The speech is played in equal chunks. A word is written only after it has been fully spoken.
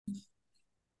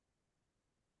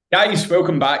Guys,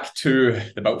 welcome back to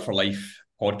the Built for Life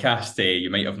podcast. You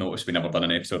might have noticed we never done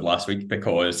an episode last week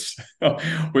because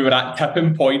we were at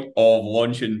tipping point of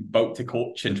launching Built to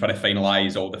Coach and trying to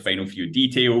finalise all the final few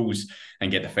details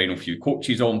and get the final few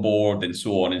coaches on board and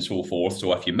so on and so forth.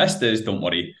 So if you missed us, don't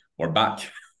worry, we're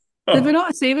back. Did we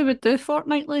not say we would do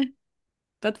fortnightly?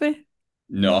 Did we?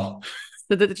 No.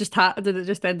 Did it just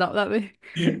end up that way?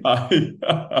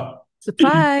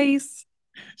 Surprise!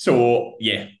 So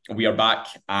yeah, we are back,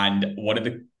 and one of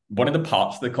the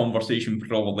parts of the conversation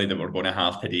probably that we're going to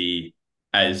have today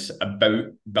is about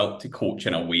Built to Coach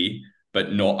in a way,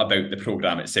 but not about the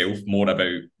program itself, more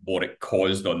about what it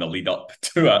caused on the lead up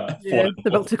to it. Yeah,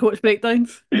 the built to coach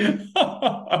breakdowns.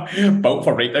 Built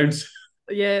for breakdowns.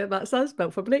 Yeah, that's us,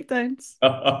 built for breakdowns.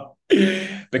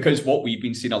 Because what we've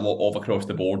been seeing a lot of across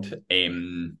the board,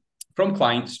 from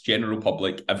clients, general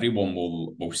public, everyone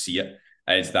will see it,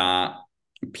 is that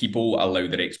people allow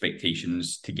their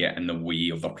expectations to get in the way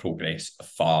of their progress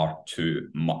far too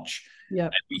much. Yeah.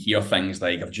 We hear things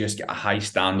like, I've just got a high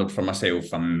standard for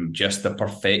myself, I'm just a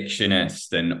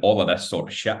perfectionist, and all of this sort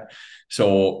of shit.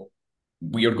 So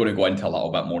we are going to go into a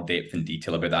little bit more depth and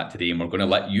detail about that today, and we're going to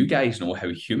let you guys know how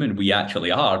human we actually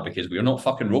are, because we're not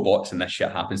fucking robots and this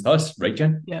shit happens to us, right,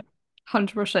 Jen? Yeah.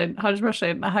 100%.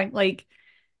 100%.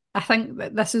 I think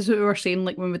that this is what we were saying,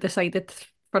 like when we decided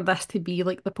for this to be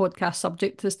like the podcast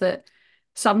subject, is that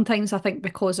sometimes I think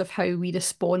because of how we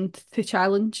respond to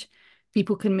challenge,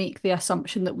 people can make the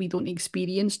assumption that we don't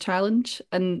experience challenge,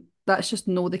 and that's just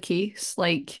not the case.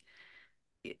 Like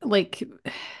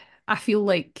I feel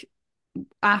like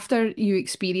after you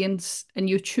experience and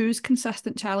you choose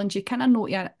consistent challenge, you kind of know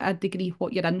to a degree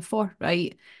what you're in for,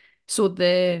 right? So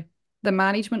the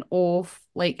management of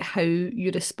like how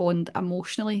you respond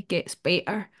emotionally gets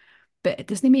better, but it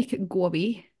doesn't make it go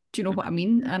away. Do you know what I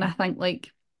mean? And I think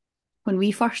like when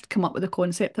we first come up with the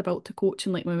concept about to coach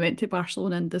and like when we went to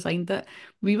Barcelona and designed it,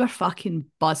 we were fucking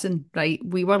buzzing, right?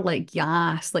 We were like,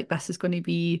 yes, like this is going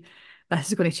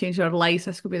to change our lives.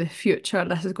 This is going to be the future.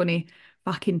 This is going to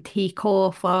fucking take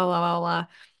off, blah, blah, blah, blah.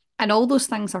 And all those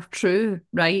things are true,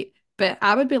 right? But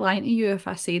I would be lying to you if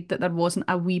I said that there wasn't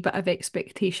a wee bit of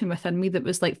expectation within me that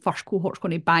was like, first cohort's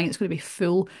going to bang, it's going to be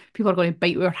full. People are going to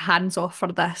bite their hands off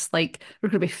for this. Like, there's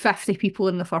going to be 50 people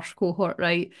in the first cohort,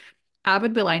 right? I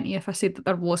would be lying to you if I said that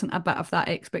there wasn't a bit of that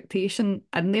expectation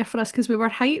in there for us because we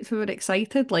were hyped, we were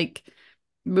excited, like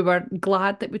we were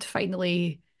glad that we'd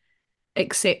finally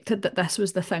accepted that this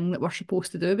was the thing that we're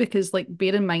supposed to do. Because, like,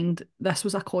 bear in mind, this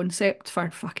was a concept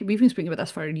for fucking, we've been speaking about this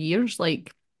for years.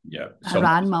 Like, Yeah. I So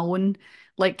ran my own,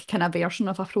 like, kind of version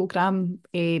of a program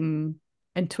in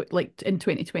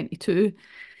 2022.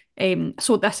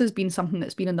 So this has been something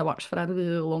that's been in the works for a really,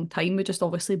 really long time. We just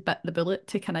obviously bit the bullet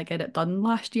to kind of get it done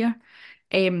last year.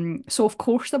 So of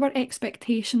course there were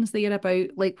expectations there about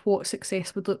like what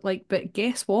success would look like, but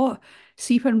guess what?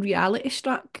 See when reality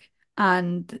struck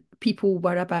and people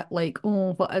were a bit like,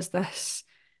 oh, what is this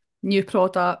new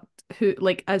product? Who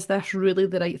like is this really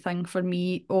the right thing for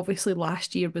me? Obviously,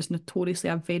 last year was notoriously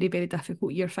a very, very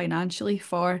difficult year financially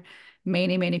for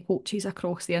many, many coaches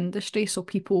across the industry. So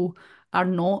people are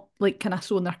not like kind of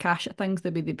throwing their cash at things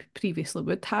the way they previously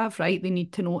would have, right? They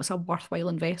need to know it's a worthwhile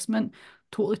investment.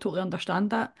 Totally, totally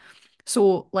understand that.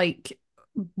 So, like,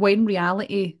 when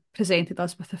reality presented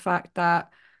us with the fact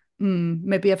that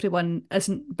maybe everyone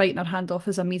isn't biting their hand off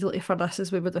as immediately for this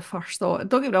as we would have first thought.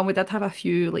 Don't get me wrong, we did have a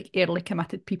few like early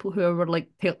committed people who were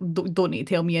like, don't need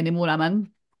to tell me anymore, I'm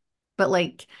in. But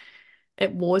like,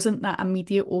 it wasn't that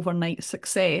immediate overnight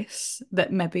success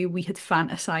that maybe we had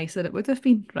fantasized that it would have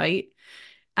been, right?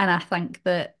 And I think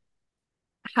that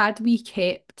had we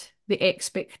kept the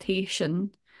expectation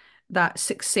that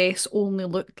success only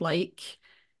looked like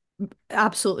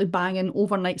absolutely banging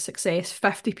overnight success,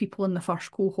 50 people in the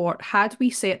first cohort, had we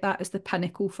set that as the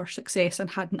pinnacle for success and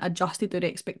hadn't adjusted our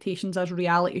expectations as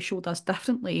reality showed us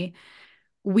differently,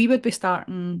 we would be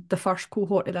starting the first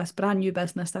cohort of this brand new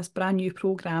business, this brand new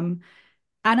program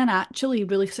in an actually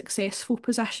really successful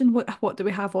position. What do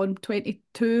we have on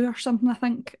 22 or something, I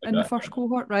think, in the first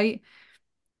cohort, right?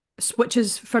 Which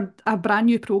is for a brand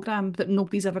new program that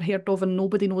nobody's ever heard of and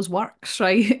nobody knows works,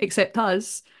 right? Except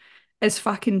us, is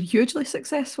fucking hugely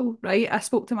successful, right? I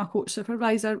spoke to my coach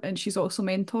supervisor and she's also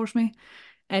mentors me.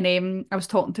 And I was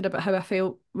talking to her about how I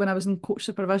felt when I was in coach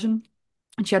supervision.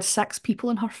 And she had six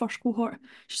people in her first cohort.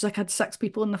 She's like, I had six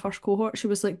people in the first cohort. She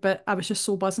was like, but I was just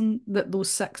so buzzing that those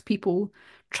six people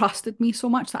trusted me so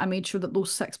much that I made sure that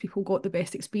those six people got the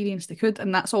best experience they could.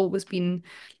 And that's always been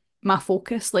my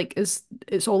focus. Like, is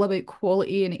it's all about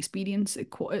quality and experience.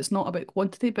 It's not about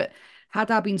quantity. But had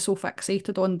I been so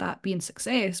fixated on that being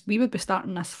success, we would be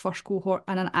starting this first cohort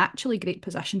in an actually great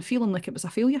position, feeling like it was a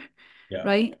failure, Yeah.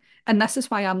 right? And this is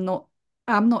why I'm not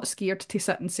scared to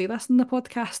sit and say this in the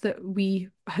podcast that we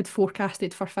had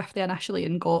forecasted for 50 initially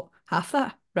and got half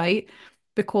that, right?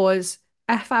 Because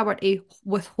if I were to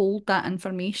withhold that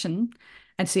information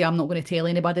and say I'm not going to tell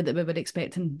anybody that we were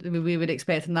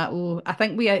expecting that, oh, I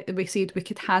think we said we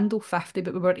could handle 50,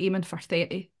 but we were aiming for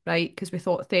 30, right? Because we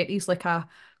thought 30 is like a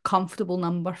comfortable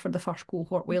number for the first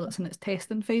cohort while it's in its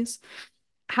testing phase.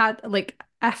 Had like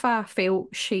if I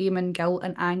felt shame and guilt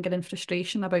and anger and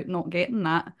frustration about not getting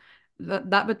that,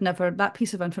 that would never, that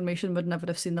piece of information would never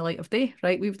have seen the light of day,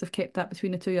 right? We would have kept that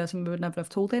between the two of us and we would never have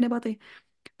told anybody.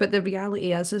 But the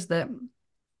reality is that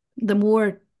the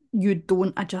more you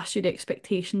don't adjust your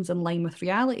expectations in line with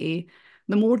reality,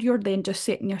 the more you're then just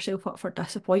setting yourself up for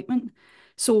disappointment.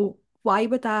 So why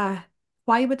would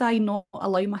I not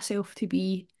allow myself to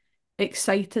be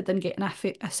excited and getting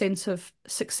a sense of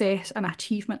success and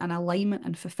achievement and alignment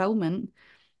and fulfillment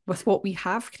with what we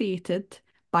have created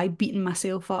by beating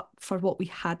myself up for what we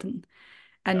hadn't?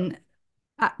 Yeah. And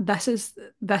this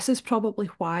is probably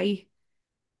why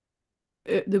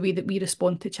the way that we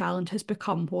respond to challenge has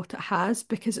become what it has,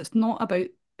 because it's not about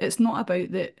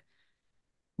that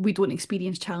we don't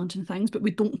experience challenging things, but we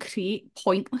don't create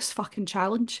pointless fucking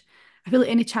challenge. I feel like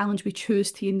any challenge we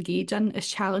choose to engage in is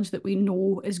challenge that we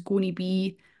know is going to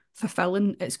be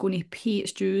fulfilling, it's going to pay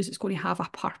its dues, it's going to have a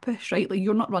purpose, right? Like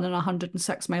you're not running a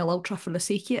 106-mile ultra for the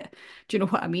sake of it. Do you know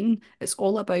what I mean? It's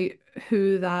all about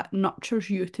who that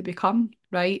nurtures you to become,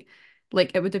 right?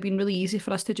 Like it would have been really easy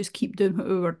for us to just keep doing what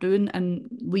we were doing and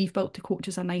leave Built to Coach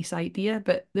as a nice idea.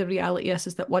 But the reality is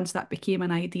that once that became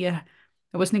an idea,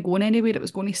 it wasn't going anywhere. It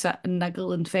was going to sit and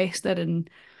niggle and fester. And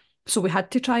so we had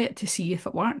to try it to see if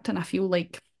it worked. And I feel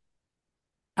like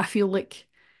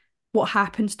what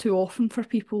happens too often for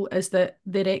people is that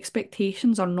their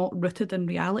expectations are not rooted in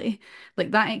reality.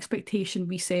 Like that expectation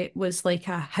we set was like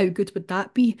a how good would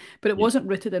that be? But it Yeah. wasn't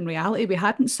rooted in reality. We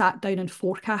hadn't sat down and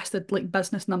forecasted like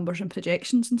business numbers and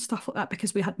projections and stuff like that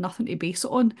because we had nothing to base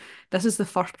it on. This is the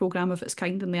first program of its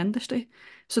kind in the industry.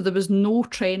 So there was no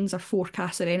trends or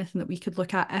forecasts or anything that we could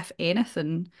look at. If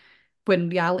anything, when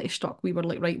reality struck, we were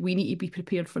like, right, we need to be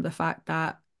prepared for the fact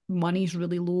that money's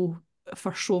really low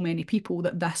for so many people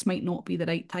that this might not be the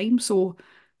right time. So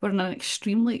we're in an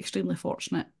extremely, extremely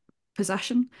fortunate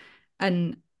position.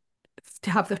 And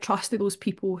to have the trust of those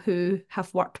people who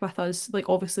have worked with us, like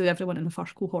obviously everyone in the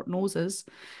first cohort knows us,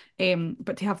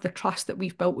 but to have the trust that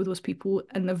we've built with those people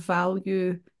and the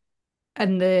value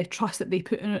and the trust that they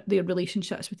put in their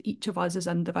relationships with each of us as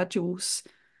individuals,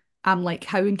 I'm like,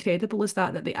 how incredible is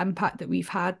that the impact that we've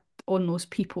had on those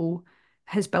people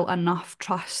has built enough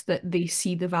trust that they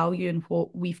see the value in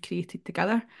what we've created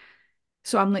together.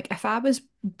 So I'm like, if I was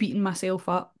beating myself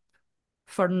up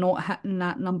for not hitting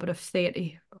that number of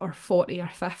 30 or 40 or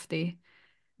 50,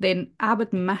 then I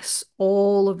would miss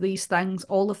all of these things,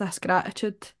 all of this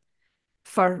gratitude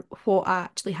for what I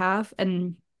actually have.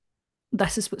 And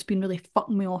this is what's been really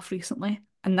fucking me off recently.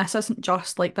 And this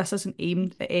isn't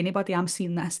aimed at anybody. I'm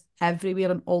seeing this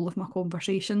everywhere in all of my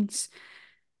conversations.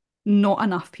 Not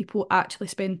enough people actually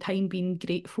spend time being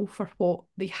grateful for what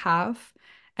they have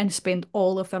and spend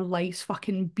all of their lives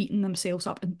fucking beating themselves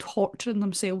up and torturing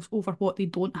themselves over what they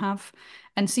don't have.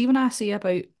 And see, when I say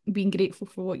about being grateful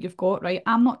for what you've got, right,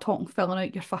 I'm not talking filling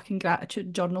out your fucking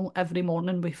gratitude journal every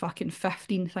morning with fucking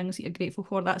 15 things that you're grateful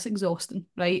for. That's exhausting,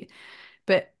 right?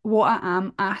 But what I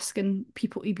am asking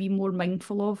people to be more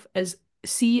mindful of is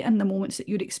see in the moments that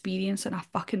you're experiencing a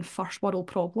fucking first world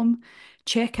problem,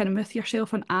 check in with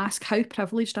yourself and ask, how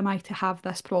privileged am I to have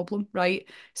this problem, right?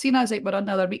 Seeing as like we're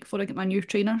another week before I get my new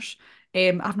trainers,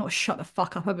 I've not shut the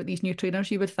fuck up about these new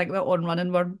trainers. You would think that On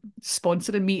Running were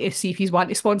sponsoring me to see if he's want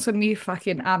to sponsor me.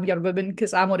 Fucking I'm your woman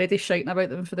because I'm already shouting about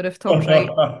them for the rooftops, right?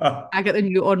 I get the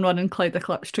new On Running Cloud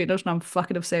Eclipse trainers and I'm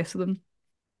fucking obsessed with them.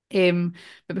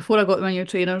 But before I got my new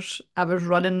trainers, I was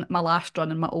running my last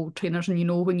run in my old trainers, and you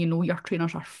know when you know your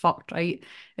trainers are fucked, right?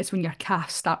 It's when your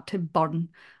calves start to burn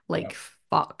Yeah. like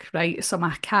fuck, right? So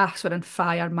my calves were on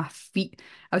fire, my feet.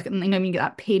 I was getting, you know, when you get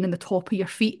that pain in the top of your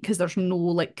feet because there's no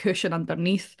like cushion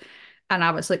underneath. And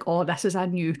I was like, oh, this is a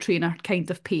new trainer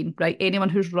kind of pain, right? Anyone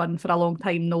who's run for a long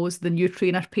time knows the new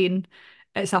trainer pain.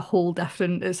 It's a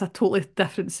totally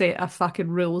different set of fucking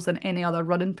rules than any other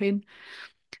running pain.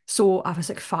 So I was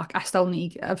like, fuck, I've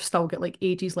still got like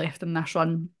ages left in this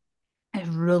run. It's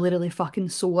really, really fucking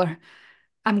sore.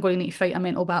 I'm going to need to fight a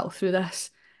mental battle through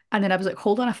this. And then I was like,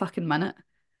 hold on a fucking minute.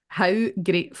 How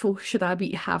grateful should I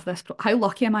be to have this? How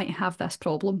lucky am I to have this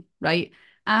problem, right?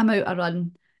 I'm out a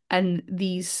run and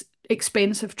these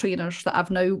expensive trainers that I've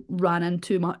now ran in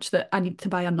too much that I need to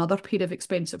buy another pair of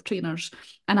expensive trainers,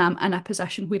 and I'm in a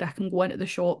position where I can go into the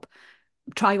shop,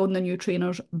 try on the new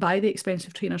trainers, buy the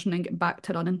expensive trainers, and then get back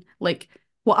to running. Like,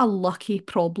 what a lucky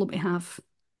problem to have.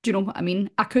 Do you know what I mean?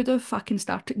 I could have fucking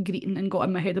started greeting and got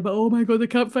in my head about, oh my God, I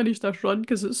can't finish this run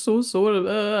because it's so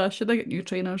sore. Should I get new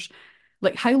trainers?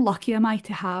 Like, how lucky am I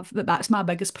to have that? That's my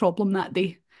biggest problem that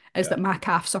day, is Yeah. that my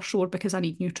calves are sore because I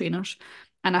need new trainers.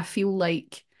 And I feel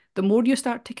like the more you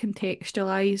start to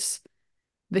contextualize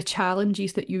the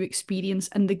challenges that you experience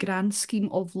in the grand scheme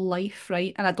of life,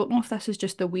 right? And I don't know if this is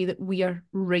just the way that we are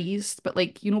raised, but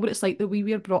like, you know what it's like the way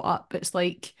we are brought up. It's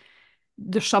like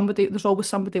there's always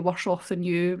somebody worse off than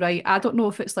you, right? I don't know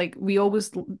if it's like me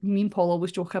and Paul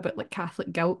always joke about like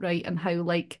Catholic guilt, right? And how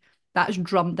like that's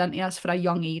drummed into us for a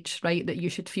young age, right? That you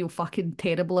should feel fucking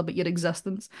terrible about your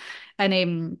existence.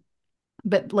 And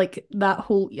but like that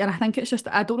whole, and I think it's just,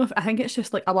 I don't know if, I think it's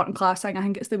just like a working class thing. I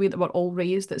think it's the way that we're all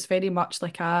raised. It's very much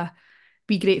like a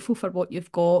be grateful for what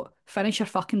you've got, finish your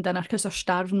fucking dinner because they're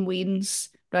starving wains,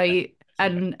 right?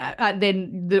 And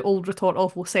then the old retort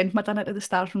of, we'll send my dinner to the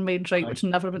starving wains, right? Which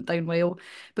never went down well.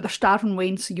 But they're starving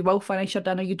wains, so you will finish your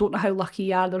dinner. You don't know how lucky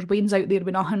you are. There's wains out there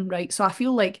with nothing, right? So I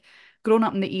feel like growing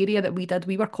up in the area that we did,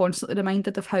 we were constantly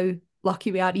reminded of how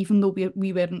lucky we are, even though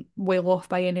we weren't well off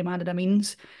by any manner of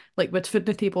means. Like with food on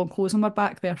the table and clothes on our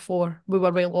back, therefore we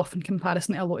were well off in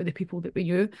comparison to a lot of the people that we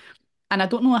knew. And I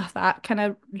don't know if that kind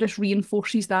of just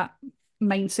reinforces that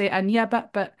mindset in you a bit,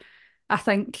 but I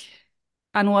think,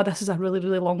 I know this is a really,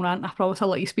 really long rant. I promise I'll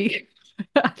let you speak.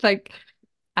 I think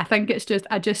I think it's just,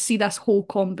 I just see this whole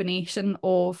combination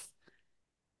of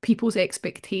people's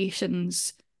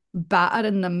expectations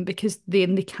battering them because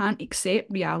then they can't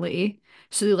accept reality.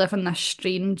 So they live in this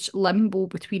strange limbo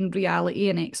between reality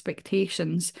and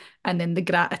expectations. And then the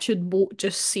gratitude boat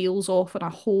just sails off in a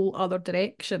whole other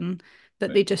direction,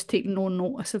 that they just take no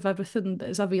notice of everything that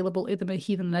is available to them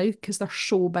here and now because they're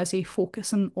so busy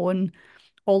focusing on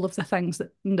all of the things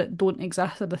that don't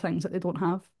exist or the things that they don't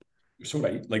have. So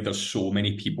right, like there's so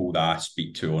many people that I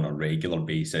speak to on a regular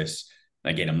basis.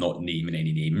 Again, I'm not naming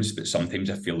any names, but sometimes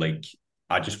I feel like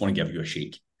I just want to give you a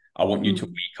shake. I want you to Mm.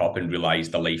 wake up and realize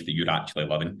the life that you're actually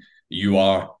living. You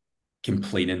are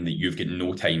complaining that you've got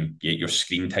no time, yet your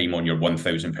screen time on your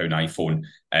 £1,000 iPhone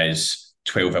is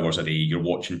 12 hours a day. You're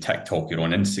watching TikTok, you're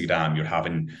on Instagram, you're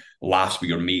having laughs with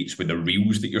your mates with the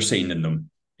reels that you're sending them.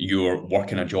 You're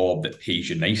working a job that pays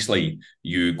you nicely.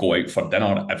 You go out for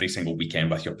dinner every single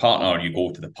weekend with your partner. You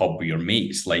go to the pub with your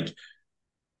mates. Like,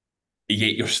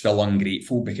 yet you're still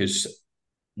ungrateful because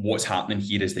what's happening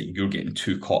here is that you're getting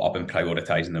too caught up in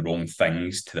prioritizing the wrong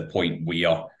things to the point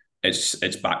where it's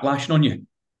backlashing on you,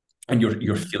 and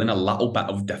you're feeling a little bit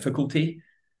of difficulty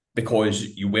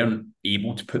because you weren't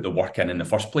able to put the work in the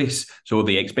first place. So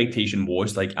the expectation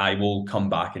was like, I will come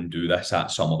back and do this at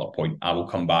some other point. I will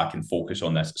come back and focus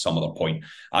on this at some other point.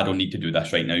 I don't need to do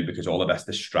this right now because all of this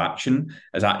distraction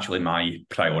is actually my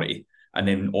priority. And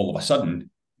then all of a sudden,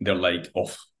 they're like,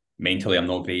 oh, mentally I'm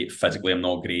not great, physically I'm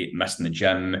not great, missing the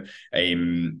gym,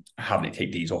 having to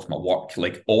take days off my work,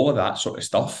 like all of that sort of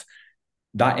stuff.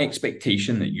 That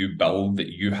expectation that you build, that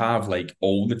you have like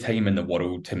all the time in the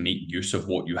world to make use of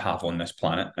what you have on this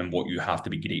planet and what you have to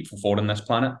be grateful for on this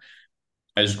planet,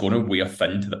 is going to wear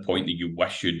thin to the point that you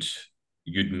wish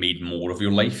you'd made more of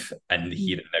your life in the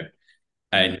here and now.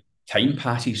 And time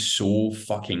passes so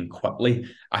fucking quickly.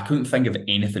 I couldn't think of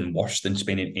anything worse than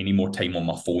spending any more time on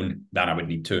my phone than I would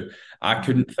need to. I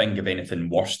couldn't think of anything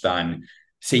worse than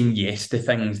saying yes to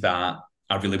things that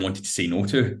I really wanted to say no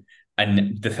to.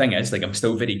 And the thing is, like, I'm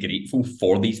still very grateful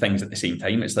for these things at the same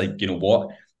time. It's like, you know what?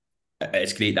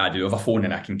 It's great that I do have a phone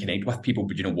and I can connect with people,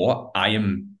 but you know what? I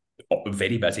am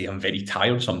very busy. I'm very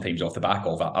tired sometimes off the back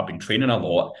of it. I've been training a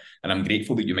lot and I'm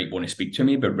grateful that you might want to speak to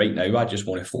me. But right now, I just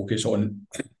want to focus on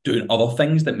doing other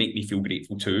things that make me feel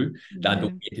grateful too, that I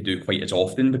don't get to do quite as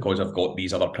often because I've got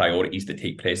these other priorities that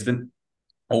take precedent.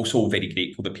 Also, very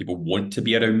grateful that people want to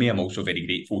be around me. I'm also very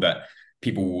grateful that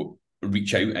people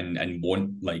reach out and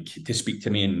want like to speak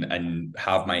to me and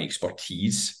have my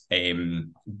expertise.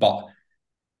 But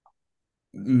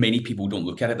many people don't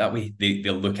look at it that way.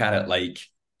 They'll look at it like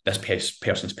this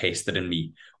person's pestering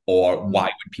me, or why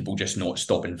would people just not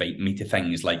stop inviting me to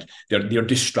things? Like they're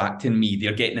distracting me,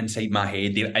 they're getting inside my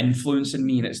head, they're influencing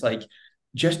me, and it's like,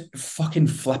 just fucking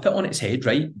flip it on its head,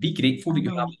 right? Be grateful that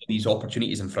you have these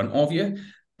opportunities in front of you,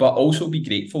 but also be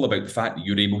grateful about the fact that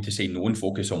you're able to say no and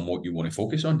focus on what you want to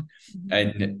focus on.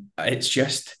 And it's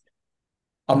just,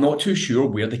 I'm not too sure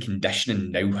where the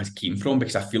conditioning now has came from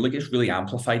because I feel like it's really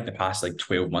amplified the past like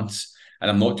 12 months. And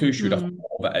I'm not too sure if a Mm.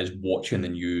 lot of it is watching the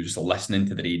news, listening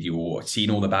to the radio, seeing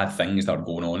all the bad things that are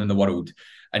going on in the world.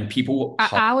 And people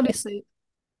I honestly,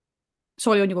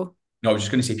 sorry, on you go. no, I was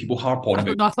just going to say people harp on I about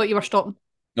thought, no, I thought you were stopping.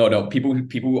 no,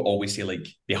 people always say like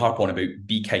they harp on about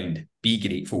be kind, be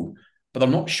grateful, but they're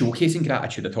not showcasing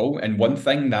gratitude at all. And one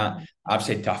thing that I've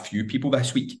said to a few people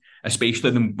this week,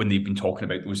 especially them when they've been talking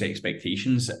about those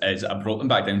expectations, is I brought them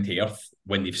back down to earth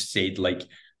when they've said like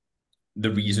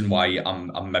the reason why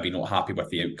I'm maybe not happy with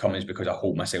the outcome is because I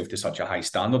hold myself to such a high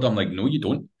standard. I'm like, no, you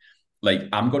don't. Like,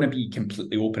 I'm going to be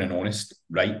completely open and honest,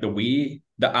 right? The way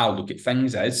that I look at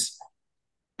things is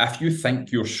if you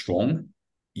think you're strong,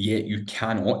 yet you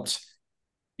cannot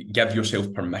give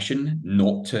yourself permission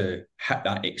not to hit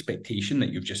that expectation that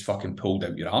you've just fucking pulled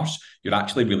out your arse, you're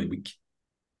actually really weak.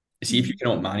 See, if you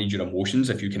cannot manage your emotions,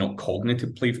 if you cannot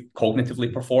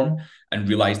cognitively perform and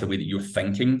realize the way that you're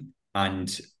thinking,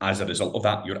 and as a result of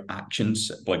that, your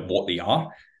actions, like what they are,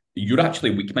 you're actually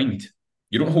weak-minded.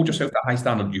 You don't hold yourself to a high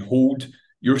standard. You hold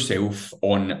yourself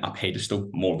on a pedestal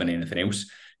more than anything else.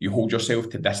 You hold yourself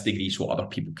to this degree so other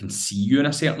people can see you in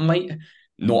a certain light,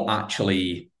 not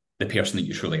actually the person that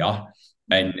you truly are.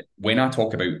 And when I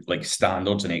talk about like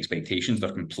standards and expectations,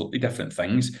 they're completely different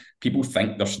things. People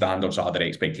think their standards are their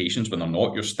expectations when they're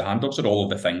not. Your standards are all of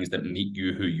the things that make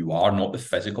you who you are, not the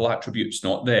physical attributes,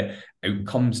 not the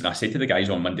outcomes. And I said to the guys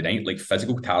on Monday night, like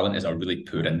physical talent is a really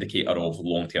poor indicator of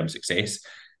long-term success.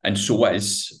 And so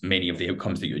is many of the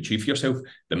outcomes that you achieve for yourself.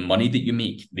 The money that you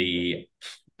make, the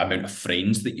amount of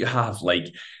friends that you have,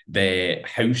 like the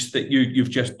house that you've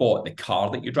just bought, the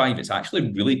car that you drive, it's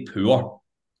actually really poor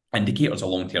indicators of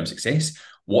long-term success.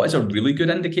 What is a really good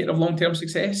indicator of long-term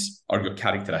success are your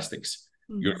characteristics,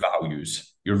 your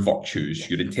values, your virtues,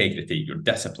 your integrity, your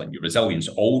discipline, your resilience,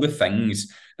 all the things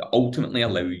that ultimately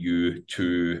allow you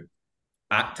to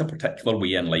act a particular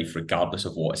way in life, regardless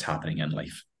of what is happening in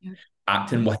life. Yeah.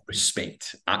 Acting with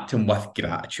respect, acting with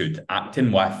gratitude,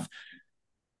 acting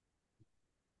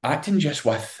just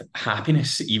with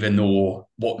happiness, even though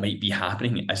what might be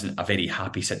happening isn't a very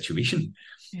happy situation.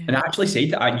 Yeah. And I actually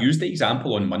said that I used the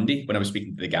example on Monday when I was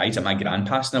speaking to the guys that my gran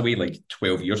passed away like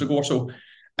 12 years ago or so.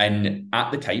 And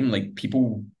at the time, like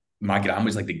people, my gran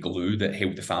was like the glue that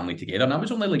held the family together. And I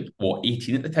was only like, what,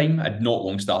 18 at the time? I'd not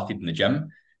long started in the gym.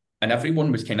 And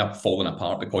everyone was kind of falling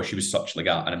apart because she was such like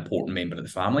an important member of the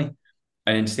family.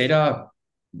 And instead of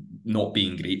not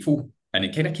being grateful, and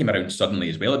it kind of came around suddenly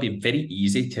as well, it'd be very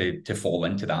easy to fall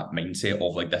into that mindset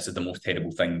of like, this is the most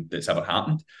terrible thing that's ever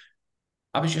happened.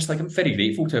 I was just like, I'm very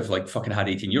grateful to have like fucking had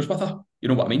 18 years with her. You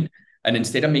know what I mean? And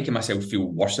instead of making myself feel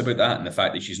worse about that and the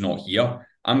fact that she's not here,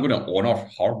 I'm going to honour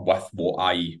her with what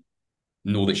I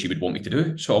know that she would want me to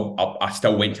do. So I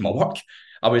still went to my work.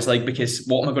 I was like, because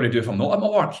what am I going to do if I'm not at my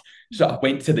work? So I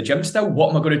went to the gym still.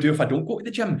 What am I going to do if I don't go to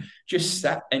the gym? Just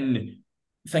sit and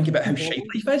think about how shite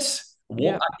life is.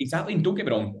 What exactly? And don't get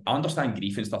me wrong, I understand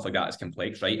grief and stuff like that is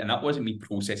complex, right? And that wasn't me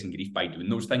processing grief by doing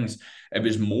those things. It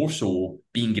was more so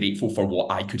being grateful for what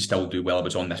I could still do while I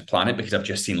was on this planet because I've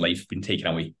just seen life being taken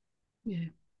away. Yeah.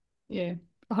 Yeah.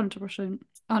 100%.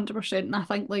 100%. And I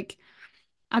think like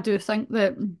I do think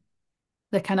that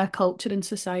the kind of culture and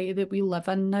society that we live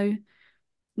in now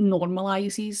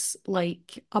normalizes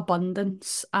like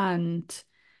abundance and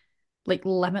like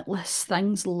limitless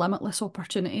things, limitless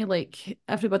opportunity. Like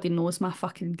everybody knows my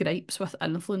fucking gripes with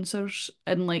influencers.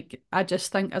 And like I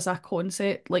just think as a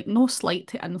concept, like no slight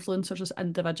to influencers as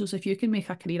individuals. If you can make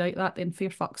a career out of that, then fair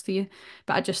fucks to you.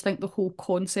 But I just think the whole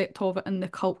concept of it and the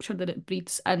culture that it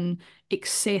breeds in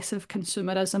excessive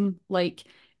consumerism, like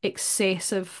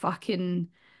excessive fucking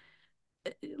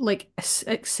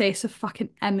excessive fucking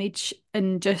image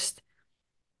and just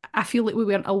I feel like we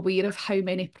weren't aware of how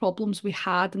many problems we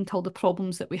had until the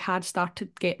problems that we had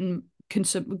started getting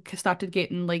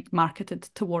like marketed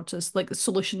towards us, like the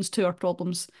solutions to our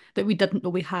problems that we didn't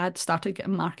know we had started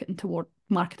getting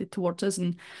marketed towards us.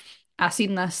 And I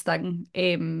seen this thing,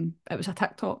 it was a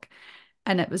TikTok,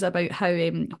 and it was about how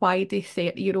why do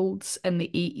 30-year-olds in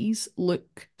the 80s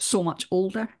look so much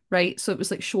older, right? So it was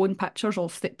like showing pictures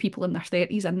of people in their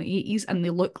 30s and the 80s, and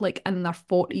they look like in their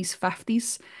 40s,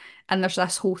 50s. And there's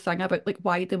this whole thing about like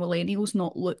why do millennials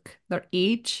not look their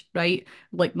age, right?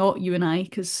 Like not you and I,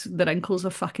 because the wrinkles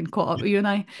have fucking caught up with you and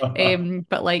I.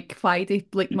 But like why do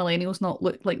like millennials not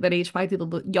look like their age? Why do they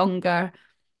look younger?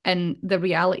 And the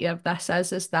reality of this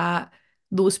is that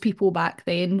those people back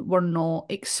then were not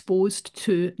exposed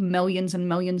to millions and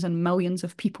millions and millions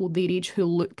of people their age who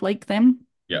looked like them,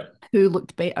 Yeah. who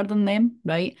looked better than them,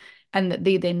 right? And that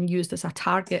they then used as a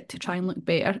target to try and look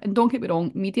better. And don't get me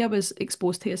wrong, media was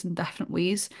exposed to us in different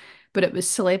ways, but it was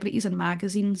celebrities and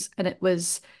magazines, and it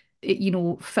was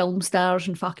film stars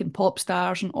and fucking pop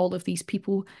stars and all of these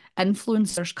people,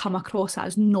 influencers, come across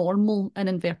as normal in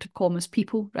inverted commas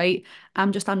people, right?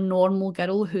 I'm just a normal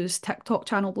girl whose TikTok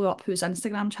channel blew up, whose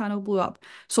Instagram channel blew up.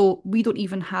 So we don't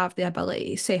even have the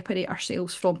ability to separate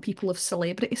ourselves from people of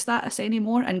celebrity status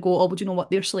anymore and go, oh, well, do you know what?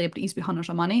 They're celebrities be hunters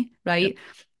of money, right?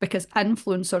 Because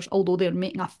influencers, although they're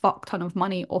making a fuck ton of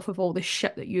money off of all the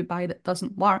shit that you buy that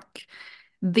doesn't work,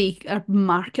 they are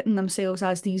marketing themselves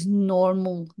as these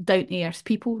normal, down to earth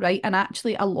people, right? And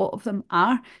actually, a lot of them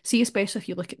are. See, especially if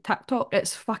you look at TikTok,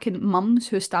 it's fucking mums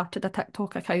who started a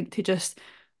TikTok account to just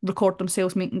record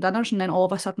themselves making dinners, and then all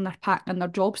of a sudden they're packing their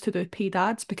jobs to do paid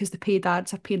ads because the paid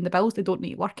ads are paying the bills. They don't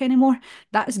need to work anymore.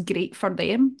 That is great for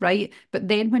them, right? But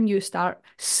then when you start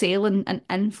selling and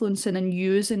influencing and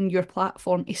using your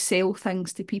platform to sell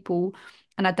things to people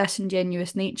in a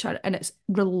disingenuous nature, and it's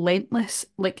relentless,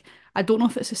 like, I don't know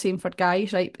if it's the same for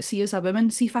guys, right? But see, as a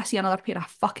woman, see if I see another pair of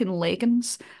fucking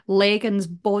leggings,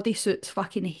 bodysuits,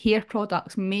 fucking hair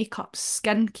products, makeup,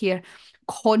 skincare,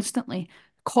 constantly,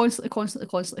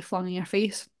 constantly flung in your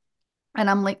face. And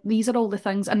I'm like, these are all the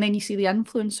things. And then you see the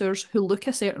influencers who look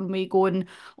a certain way going,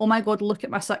 oh my God, look at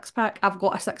my six pack. I've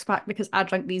got a six pack because I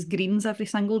drink these greens every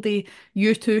single day.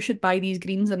 You too should buy these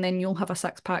greens and then you'll have a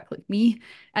six pack like me.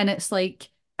 And it's like,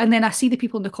 and then I see the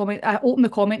people in the comment, I open the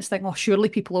comments thinking, oh, surely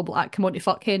people will be like, come on to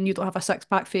fuck Ken, you don't have a six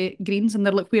pack for greens. And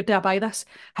they're like, where do I buy this?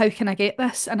 How can I get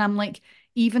this? And I'm like,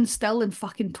 even still in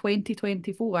fucking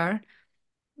 2024,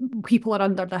 people are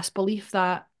under this belief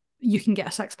that you can get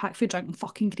a six pack for drinking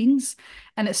fucking greens.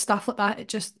 And it's stuff like that. It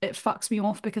fucks me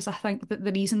off because I think that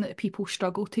the reason that people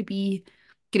struggle to be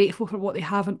grateful for what they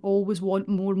have and always want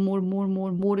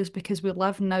more is because we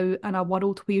live now in a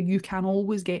world where you can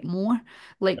always get more.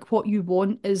 Like, what you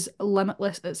want is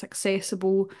limitless, it's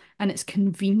accessible, and it's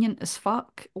convenient as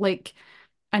fuck. Like,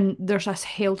 and there's this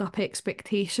held up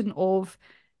expectation of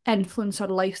influencer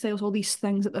lifestyles, all these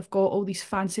things that they've got, all these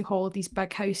fancy holidays,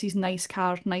 big houses, nice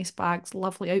cars, nice bags,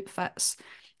 lovely outfits.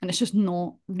 And it's just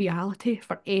not reality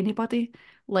for anybody.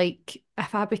 Like,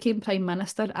 if I became Prime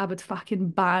Minister, I would fucking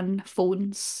ban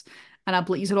phones. And I'd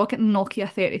be like, you're all getting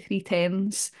Nokia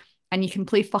 3310s and you can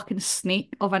play fucking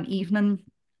Snake of an evening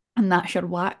and that's your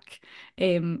whack.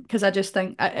 Because I just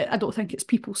think, I don't think it's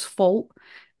people's fault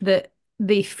that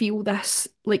they feel this,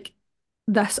 like,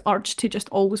 this urge to just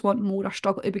always want more or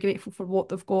struggle to be grateful for what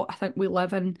they've got. I think we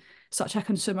live in such a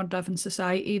consumer driven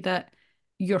society that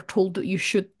you're told that you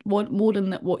should want more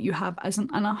and that what you have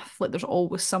isn't enough. Like, there's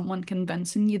always someone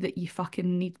convincing you that you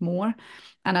fucking need more.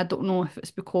 And I don't know if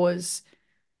it's because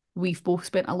we've both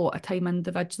spent a lot of time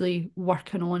individually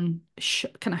working on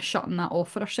kind of shutting that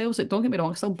off for ourselves. Like, don't get me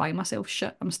wrong, I still buy myself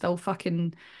shit. I'm still hooked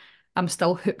in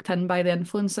by the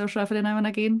influencers every now and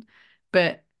again.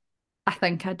 But I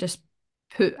think I just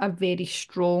put a very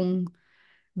strong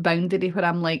boundary where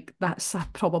I'm like, that's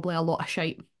probably a lot of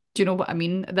shite. Do you know what I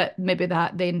mean? That maybe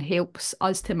that then helps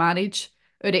us to manage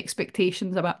our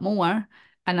expectations a bit more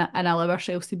and allow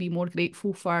ourselves to be more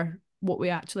grateful for what we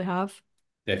actually have.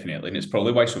 Definitely. And it's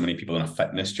probably why so many people on a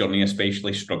fitness journey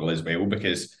especially struggle as well,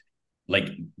 because like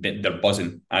they're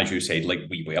buzzing, as you said, like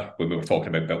we were when we were talking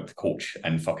about Built to Coach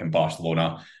in fucking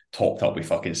Barcelona, topped up with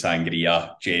fucking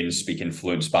sangria, Jen speaking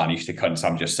fluent Spanish to cunts.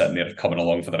 I'm just sitting there coming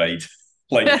along for the ride.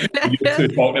 Like, you two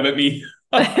talking about me.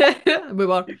 We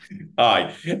were.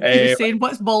 Aye. He was saying,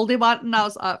 what's Baldy and I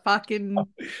was like, fucking, like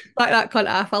that cunt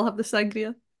off, I'll have the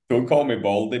sangria. Don't call me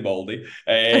Baldy.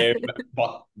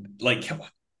 But like,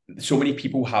 so many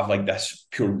people have like this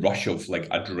pure rush of like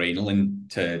adrenaline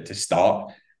to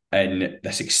start and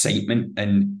this excitement,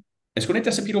 and it's going to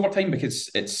disappear over time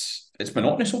because it's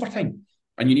monotonous over time.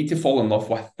 And you need to fall in love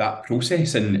with that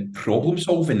process and problem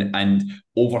solving and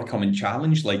overcoming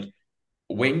challenge. Like,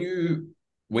 when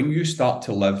you start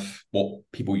to live what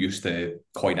people used to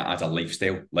coin it as a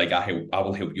lifestyle, like I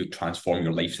will help you transform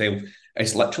your lifestyle.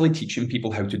 It's literally teaching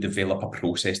people how to develop a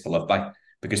process to live by,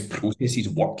 because processes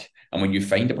work. And when you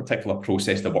find a particular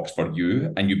process that works for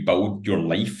you and you build your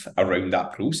life around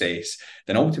that process,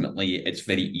 then ultimately it's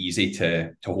very easy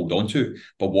to hold on to.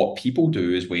 But what people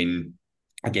do is, when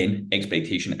again,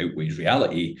 expectation outweighs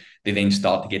reality, they then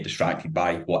start to get distracted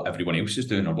by what everyone else is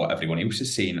doing or what everyone else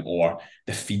is saying or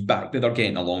the feedback that they're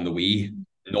getting along the way,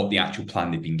 not the actual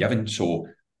plan they've been given. So,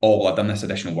 oh, well, I've done this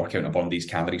additional workout and I've burned these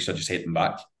calories, so I just hit them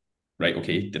back. Right,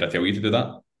 okay, did I tell you to do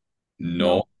that?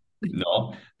 No.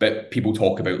 But people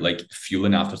talk about like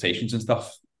fueling after sessions and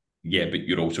stuff. Yeah, but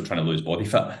you're also trying to lose body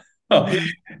fat.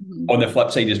 On the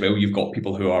flip side as well, you've got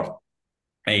people who are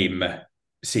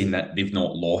saying that they've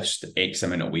not lost X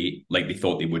amount of weight like they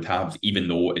thought they would have, even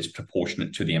though it's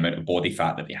proportionate to the amount of body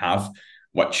fat that they have.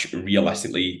 which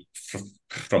realistically,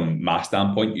 from my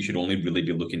standpoint, you should only really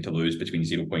be looking to lose between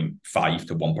 0.5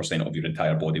 to 1% of your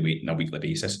entire body weight on a weekly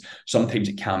basis. Sometimes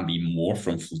it can be more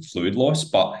from fluid loss,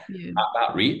 but at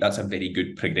that rate, that's a very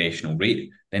good progressional rate.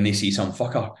 Then they see some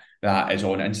fucker that is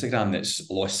on Instagram that's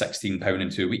lost 16 pounds in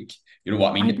 2 weeks. You know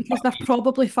what I mean? Because they're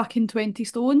probably fucking 20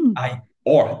 stone. Aye.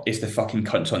 Or it's the fucking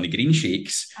cunts on the green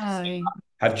shakes. Aye.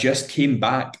 Have just came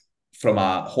back from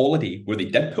a holiday where they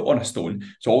did put on a stone.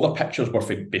 So all their pictures were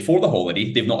for before the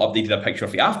holiday. They've not updated a picture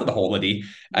for after the holiday.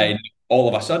 And all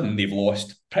of a sudden they've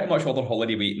lost pretty much all their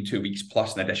holiday weight in 2 weeks,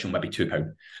 plus an additional maybe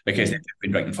 £2 because they've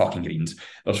been drinking fucking greens.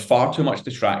 There's far too much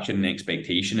distraction and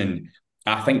expectation. And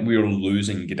I think we're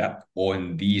losing grip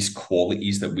on these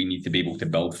qualities that we need to be able to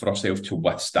build for ourselves to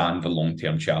withstand the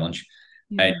long-term challenge.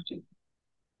 And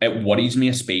it worries me,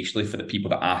 especially for the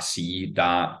people that I see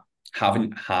that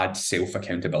haven't had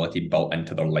self-accountability built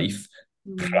into their life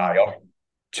prior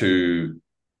to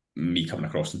me coming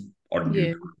across them or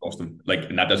you coming across them. Like,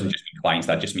 and that doesn't just mean clients,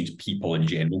 that just means people in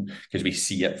general, because we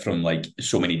see it from like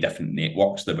so many different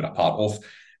networks that we're a part of.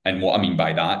 And what I mean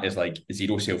by that is like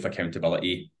zero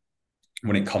self-accountability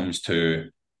when it comes to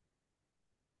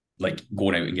like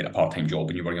going out and get a part-time job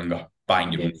when you were younger,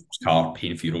 buying your own car,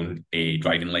 paying for your own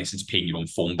driving license, paying your own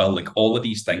phone bill, like all of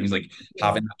these things, like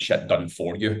having that shit done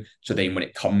for you. So then when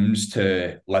it comes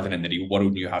to living in the real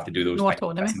world, you have to do those things.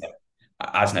 Autonomy.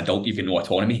 As an adult, you've got no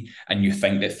autonomy, and you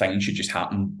think that things should just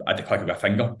happen at the click of a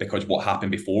finger because what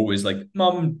happened before was like,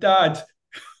 Mum, Dad.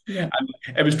 And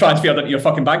it was transferred into your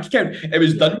fucking bank account. It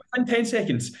was done within 10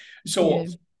 seconds. So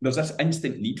there's this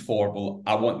instant need for, well,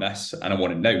 I want this and I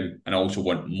want it now. And I also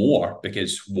want more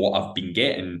because what I've been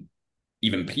getting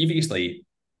even previously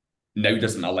now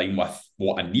doesn't align with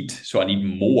what I need. So I need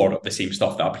more of the same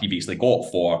stuff that I previously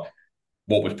got for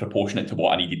what was proportionate to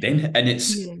what I needed then. And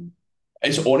it's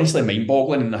honestly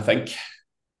mind-boggling. And I think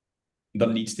there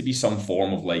needs to be some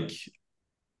form of like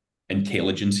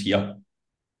intelligence here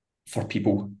for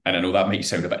people. And I know that might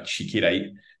sound a bit cheeky, right?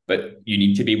 But you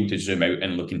need to be able to zoom out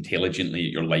and look intelligently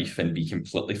at your life and be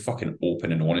completely fucking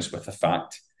open and honest with the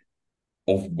fact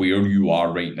of where you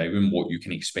are right now and what you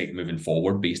can expect moving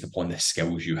forward based upon the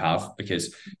skills you have.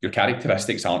 Because your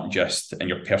characteristics aren't just, and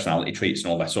your personality traits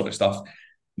and all that sort of stuff,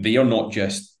 they are not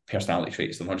just personality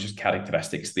traits. They're not just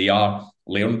characteristics. They are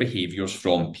learned behaviours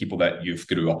from people that you've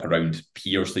grew up around,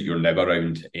 peers that you're now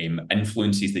around,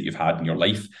 influences that you've had in your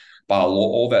life. But a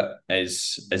lot of it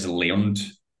is learned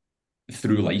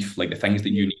through life, like the things that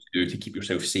you need to do to keep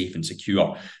yourself safe and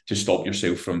secure, to stop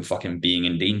yourself from fucking being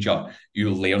in danger.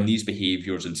 You learn these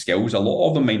behaviours and skills. A lot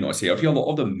of them might not serve you, a lot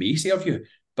of them may serve you,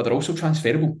 but they're also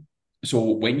transferable. So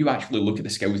when you actually look at the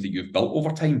skills that you've built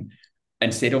over time,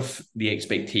 instead of the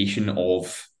expectation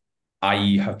of,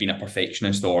 I have been a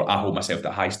perfectionist or I hold myself to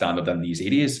a high standard in these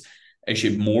areas, it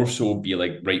should more so be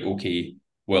like, right, okay,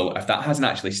 well, if that hasn't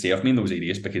actually served me in those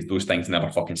areas, because those things never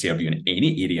fucking serve you in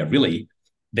any area, really,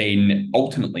 then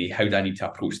ultimately, how do I need to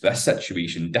approach this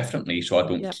situation differently so I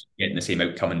don't keep getting the same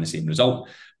outcome and the same result,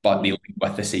 but they link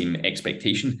with the same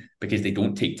expectation, because they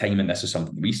don't take time, and this is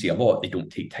something we see a lot, they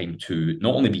don't take time to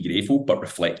not only be grateful, but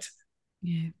reflect.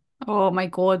 Oh my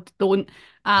God, don't.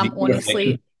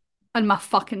 Honestly, in my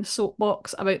fucking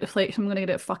soapbox about reflection, I'm going to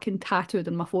get it fucking tattooed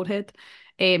on my forehead.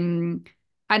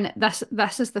 And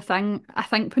this is the thing. I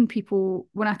think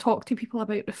when I talk to people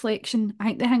about reflection, I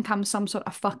think they think I'm some sort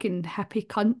of fucking hippie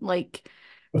cunt, like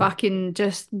fucking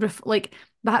just like,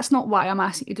 that's not why I'm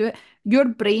asking you to do it. Your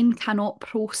brain cannot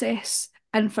process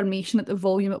information at the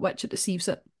volume at which it receives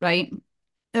it, right?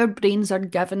 Our brains are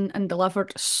given and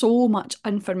delivered so much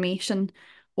information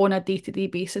on a day-to-day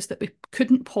basis that we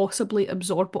couldn't possibly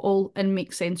absorb it all and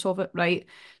make sense of it, right?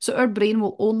 So our brain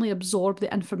will only absorb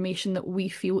the information that we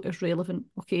feel is relevant,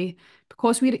 okay?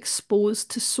 Because we're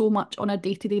exposed to so much on a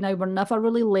day-to-day now, we're never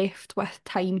really left with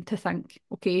time to think,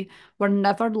 okay? We're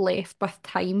never left with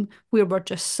time where we're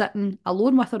just sitting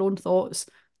alone with our own thoughts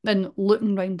and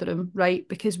looking around the room, right?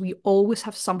 Because we always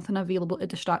have something available to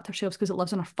distract ourselves because it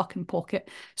lives in our fucking pocket.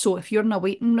 So if you're in a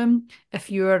waiting room, if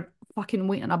you're fucking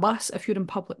waiting on a bus, if you're in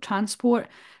public transport,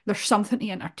 there's something to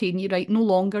entertain you, right? No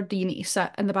longer do you need to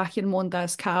sit in the back of your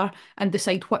Monda's car and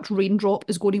decide which raindrop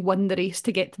is going to win the race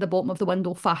to get to the bottom of the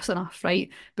window fast enough, right?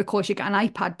 Because you got an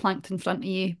iPad planked in front of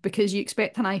you, because you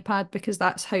expect an iPad, because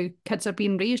that's how kids are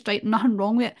being raised, right? Nothing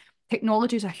wrong with it.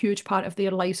 Technology is a huge part of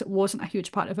their lives. It wasn't a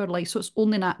huge part of our lives, so it's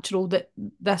only natural that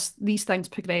these things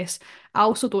progress. I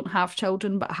also don't have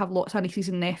children, but I have lots of nieces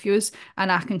and nephews, and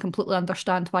I can completely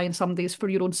understand why in some days, for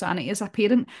your own sanity as a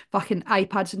parent, fucking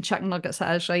iPads and chicken nuggets it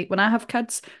is, right? When I have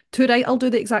kids, too right, I'll do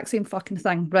the exact same fucking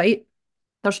thing, right?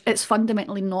 it's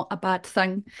fundamentally not a bad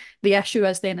thing. The issue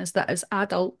is then is that as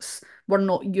adults, we're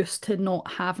not used to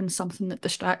not having something that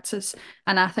distracts us.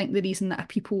 And I think the reason that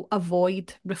people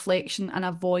avoid reflection and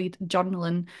avoid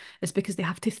journaling is because they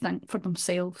have to think for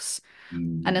themselves.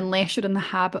 And Mm. unless you're in the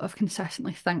habit of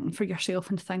consistently thinking for yourself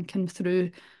and thinking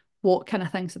through what kind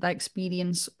of things did I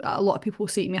experience, a lot of people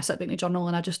say to me, I sit down to journal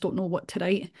and I just don't know what to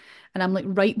write. And I'm like,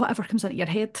 write whatever comes into your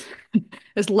head.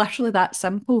 It's literally that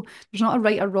simple. There's not a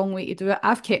right or wrong way to do it.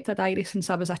 I've kept a diary since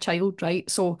I was a child, right?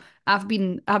 So I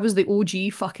was the OG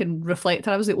fucking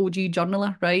reflector. I was the OG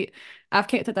journaler, right? I've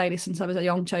kept a diary since I was a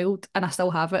young child and I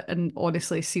still have it. And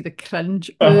honestly, see the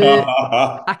cringe.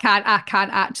 I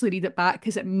can't actually read it back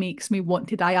because it makes me want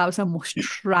to die. I was the most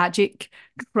tragic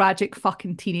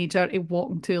fucking teenager to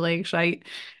walking two legs, right?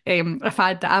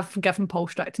 I've given Paul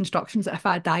strict instructions that if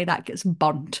I die, that gets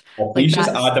burnt. Well, Like please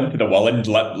just that's add them to the will and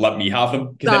let me have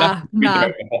them because then nah,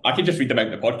 nah. I can just read them out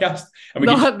in the podcast and we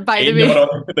can just No, by the pretend that,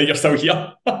 way, that you're still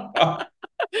here.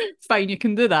 fine, you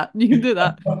can do that. You can do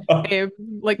that.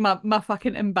 Like my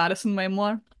fucking embarrassing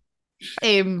memoir.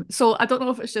 So I don't know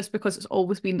if it's just because it's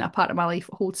always been a part of my life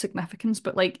that holds significance,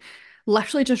 but like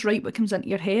literally just write what comes into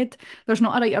your head. There's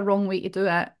not a right or wrong way to do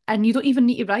it. And you don't even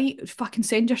need to write. Fucking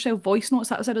send yourself voice notes.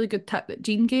 That was a really good tip that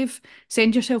Jean gave.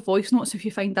 Send yourself voice notes if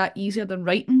you find that easier than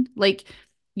writing. Like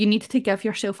you need to give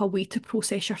yourself a way to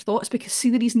process your thoughts because see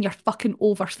the reason you're fucking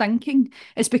overthinking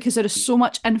is because there is so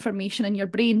much information in your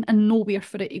brain and nowhere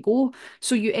for it to go.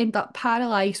 So you end up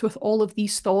paralyzed with all of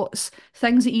these thoughts,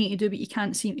 things that you need to do but you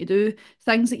can't seem to do,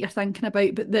 things that you're thinking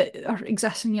about but that are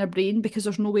existing in your brain because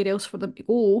there's nowhere else for them to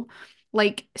go.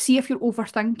 Like, see if you're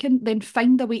overthinking, then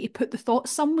find a way to put the thoughts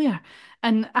somewhere.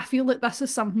 And I feel like this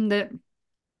is something that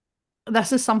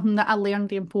I learned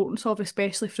the importance of,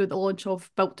 especially through the launch of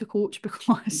Built to Coach,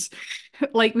 because,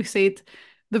 like we said,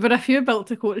 there were a few Built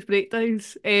to Coach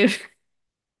breakdowns. I'm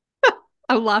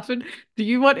laughing. Do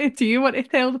you want to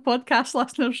tell the podcast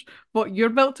listeners what your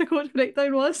Built to Coach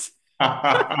breakdown was?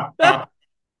 I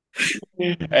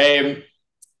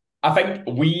think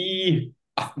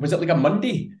was it like a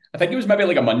Monday? I think it was maybe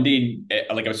like a Monday.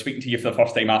 Like I was speaking to you for the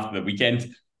first time after the weekend,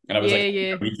 and I was Yeah, like,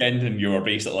 yeah, weekend, and you were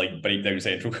basically like breakdown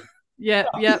central, yeah,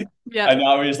 yeah, yeah. and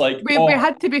I was like, We oh,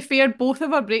 had to be fair, both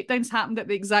of our breakdowns happened at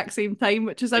the exact same time,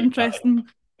 which is exactly, interesting.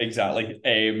 exactly.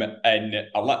 And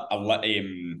I'll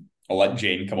let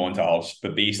Jane come on to ours,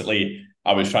 but basically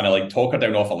I was trying to like talk her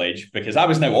down off a ledge because I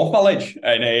was now off my ledge,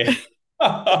 and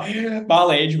my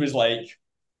ledge was like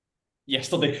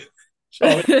yesterday. So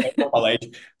I was off my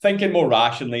ledge, thinking more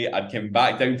rationally. I'd come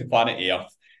back down to planet Earth,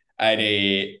 and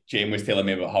Jane was telling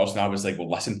me about hers, and I was like, "Well,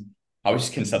 listen, I was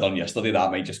just considering yesterday that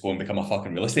I might just go and become a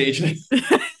fucking real estate agent."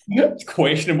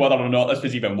 Questioning whether or not this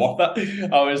was even worth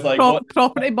it. I was like, "What?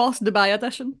 Property Boss Dubai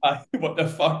edition. What the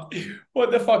fuck?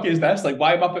 What the fuck is this? Like,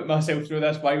 why am I putting myself through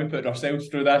this? Why are we putting ourselves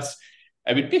through this?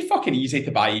 It would be fucking easy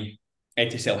to buy,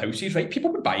 to sell houses, right?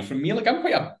 People would buy from me. Like, I'm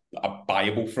quite a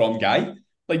buyable from guy.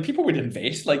 Like, people would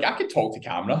invest. Like, I could talk to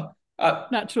camera.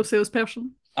 Natural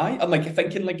salesperson. I'm like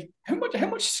thinking, like, how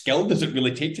much skill does it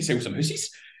really take to sell some houses?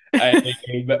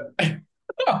 But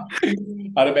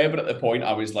I remember at the point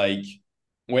I was like,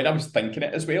 when I was thinking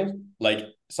it as well, like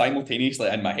simultaneously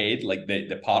in my head, like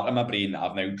the part of my brain that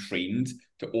I've now trained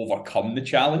to overcome the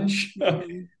challenge,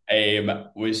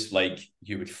 Mm. was like,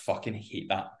 you would fucking hate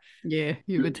that. Yeah,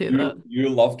 you would hate that. You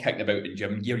love kicking about in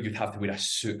gym gear. You'd have to wear a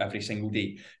suit every single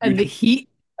day. And the heat.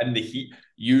 In the heat.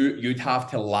 You'd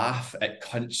have to laugh at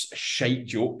cunts shite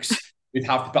jokes. You'd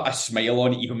have to put a smile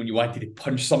on it even when you wanted to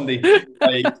punch somebody.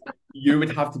 Like you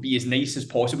would have to be as nice as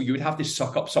possible. You would have to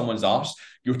suck up someone's arse.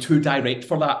 You're too direct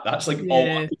for that. That's like all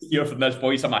I Yeah. could hear from this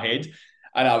voice in my head.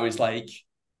 And I was like,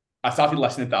 I started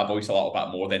listening to that voice a little bit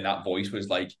more. Then that voice was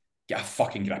like, get a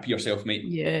fucking grip of yourself, mate.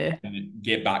 Yeah. And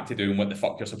get back to doing what the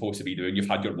fuck you're supposed to be doing. You've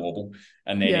had your wobble.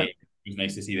 And then Yeah. it was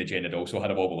nice to see that Jen had also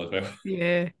had a wobble as well.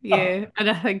 Yeah. Yeah. And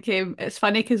I think it's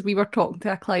funny because we were talking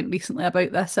to a client recently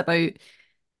about this, about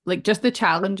like just the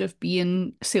challenge of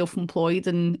being self-employed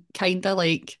and kind of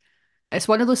like it's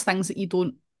one of those things that you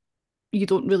don't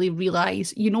really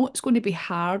realize. You know it's going to be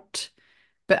hard,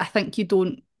 but I think you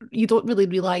don't really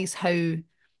realize how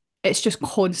it's just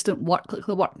constant work. Like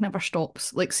the work never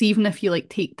stops. Like, see, even if you like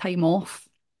take time off,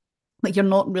 like you're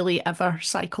not really ever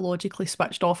psychologically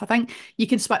switched off. I think you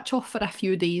can switch off for a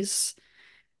few days,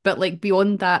 but like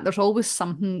beyond that, there's always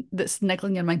something that's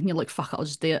niggling your mind and you're like, fuck it, I'll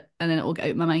just do it and then it'll get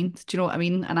out of my mind. Do you know what I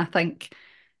mean? And I think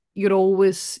you're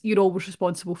always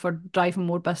responsible for driving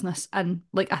more business. And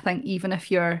like I think even if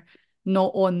you're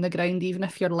not on the ground, even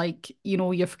if you're like,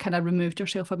 you've kind of removed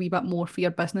yourself a wee bit more for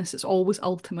your business, it's always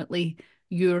ultimately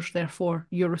yours, therefore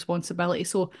your responsibility.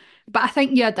 So, but I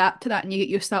think you adapt to that and you get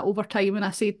used to that over time. And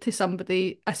I said to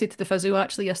the physio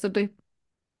actually yesterday,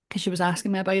 because she was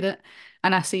asking me about it,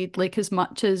 and I said, like, as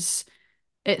much as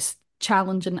it's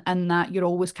challenging in that you're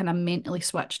always kind of mentally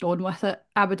switched on with it,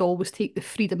 I would always take the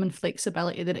freedom and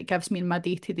flexibility that it gives me in my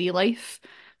day-to-day life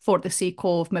for the sake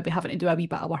of maybe having to do a wee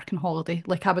bit of work and holiday.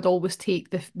 Like, I would always take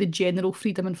the general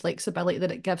freedom and flexibility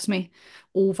that it gives me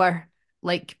over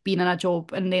like being in a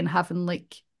job and then having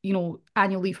like, you know,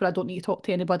 annual leave where I don't need to talk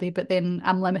to anybody, but then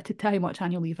I'm limited to how much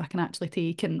annual leave I can actually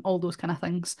take and all those kind of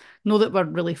things. Know that we're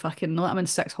really fucking, not that I'm in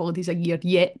 6 holidays a year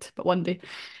yet, but one day.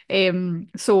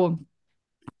 So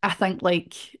I think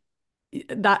like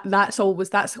that's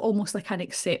almost like an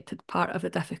accepted part of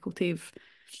the difficulty of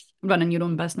running your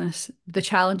own business. The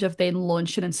challenge of then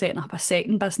launching and setting up a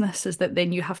second business is that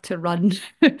then you have to run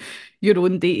your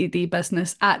own day-to-day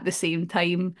business at the same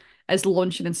time as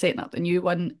launching and setting up the new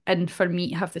one. And for me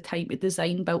to have the time to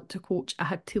design Built to Coach, I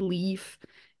had to leave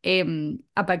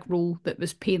a big role that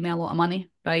was paying me a lot of money,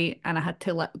 right? And I had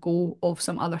to let go of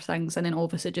some other things. And then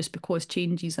obviously just because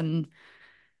changes and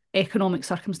economic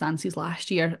circumstances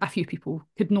last year, a few people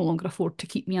could no longer afford to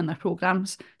keep me in their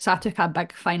programs. So I took a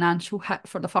big financial hit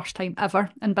for the first time ever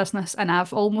in business. And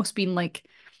I've almost been like,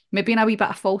 maybe in a wee bit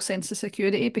of false sense of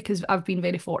security, because I've been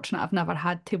very fortunate. I've never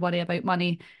had to worry about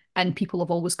money, and people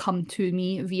have always come to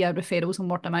me via referrals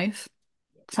and word of mouth.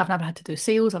 So I've never had to do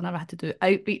sales, I've never had to do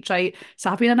outreach, right? So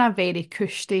I've been in a very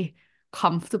cushy,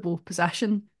 comfortable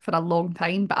position for a long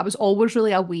time, but I was always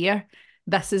really aware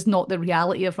this is not the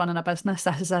reality of running a business.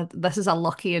 This is a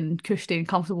lucky and cushy and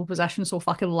comfortable position. So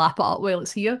fucking lap it up while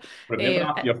it's here. But never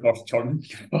after your first turn,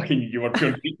 you were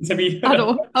pure beaten to me. I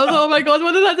know. I was like, oh my God,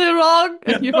 what did I do wrong?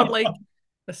 And you were like,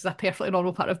 this is a perfectly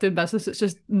normal part of doing business. It's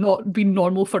just not been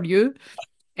normal for you.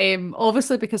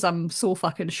 Obviously because I'm so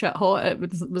fucking shit hot, it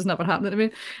was never happening to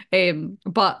me.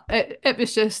 But it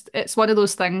was just, it's one of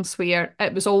those things where I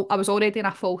was already in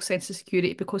a false sense of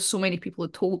security because so many people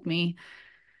had told me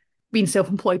being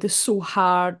self-employed is so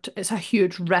hard, it's a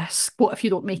huge risk. What if you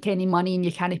don't make any money and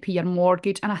you can't pay your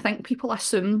mortgage? And I think people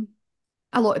assume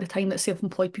a lot of the time that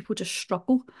self-employed people just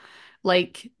struggle.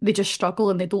 Like they just struggle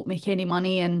and they don't make any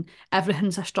money and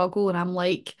everything's a struggle. And I'm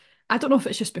like, I don't know if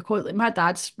it's just because like my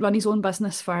dad's run his own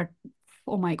business for,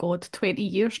 oh my God, 20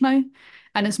 years now.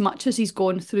 And as much as he's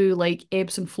gone through like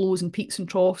ebbs and flows and peaks and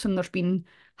troughs, and there's been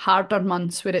harder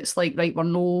months where it's like, right, we're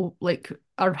no like,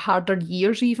 or harder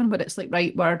years even, where it's like,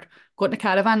 right, we're going to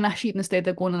caravan this year instead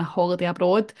of going on a holiday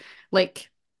abroad.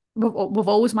 Like we've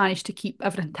always managed to keep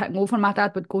everything ticking over. My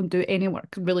dad would go and do any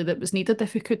work really that was needed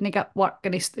if he couldn't get work,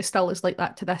 and he still is like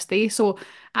that to this day. So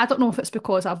I don't know if it's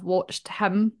because I've watched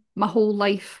him my whole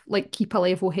life, like keep a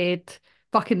level head,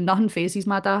 fucking nothing phases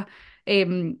my dad.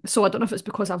 So I don't know if it's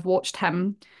because I've watched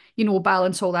him, you know,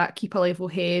 balance all that, keep a level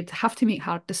head, have to make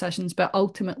hard decisions, but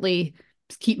ultimately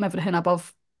keep everything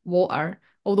above water.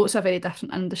 Although it's a very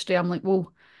different industry, I'm like,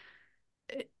 well,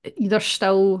 there's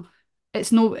still, it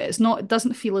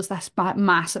doesn't feel as this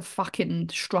massive fucking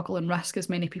struggle and risk as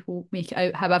many people make it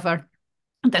out. However,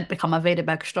 it did become a very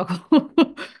big struggle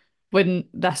when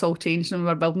this all changed and we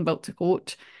were building Built to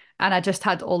Coach. And I just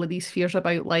had all of these fears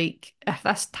about like, if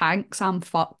this tanks, I'm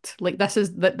fucked. Like this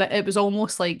is that it was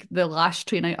almost like the last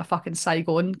train out of fucking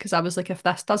Saigon, because I was like, if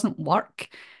this doesn't work,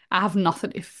 I have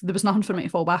nothing. If there was nothing for me to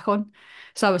fall back on.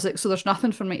 So I was like, so there's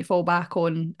nothing for me to fall back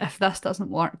on if this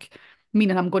doesn't work,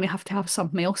 meaning I'm going to have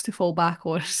something else to fall back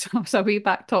on. So I was way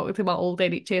back talking to my old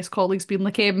NHS colleagues, being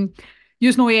like,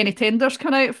 "Yous know any tenders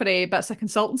come out for bits of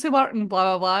consultancy work and blah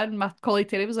blah blah." And my colleague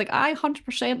Terry was like, "Aye,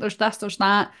 100%. There's this, there's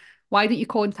that. Why don't you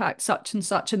contact such and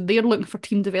such? And they're looking for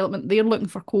team development. They're looking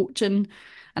for coaching."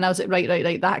 And I was like,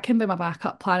 right. That can be my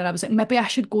backup plan. And I was like, maybe I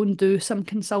should go and do some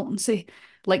consultancy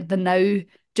like the now,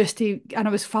 just to, and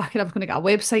I was going to get a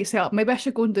website set up. Maybe I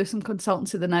should go and do some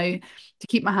consultancy the now to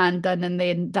keep my hand in. And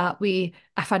then that way,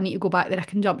 if I need to go back there, I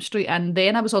can jump straight in.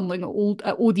 Then I was on like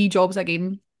OD jobs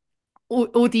again.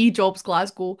 OD jobs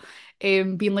Glasgow,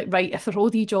 being like, right, if there's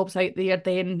OD jobs out there,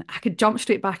 then I could jump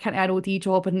straight back into an OD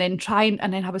job and then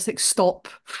and then I was like, stop,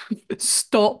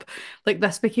 stop. Like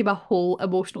this became a whole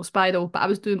emotional spiral. But I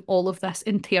was doing all of this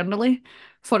internally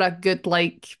for a good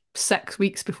like 6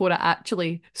 weeks before I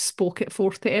actually spoke it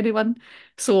forth to anyone.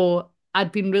 So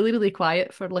I'd been really, really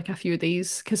quiet for like a few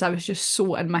days because I was just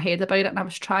so in my head about it. And I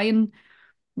was trying,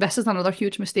 this is another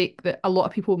huge mistake that a lot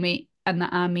of people make and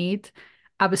that I made.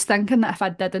 I was thinking that if I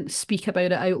didn't speak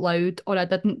about it out loud, or I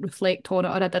didn't reflect on it,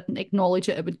 or I didn't acknowledge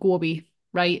it, it would go away,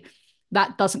 right?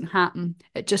 That doesn't happen.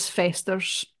 It just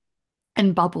festers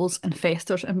and bubbles and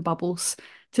festers and bubbles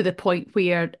to the point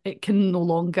where it can no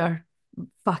longer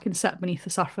fucking sit beneath the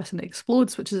surface and it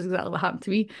explodes, which is exactly what happened to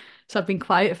me. So I've been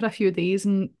quiet for a few days,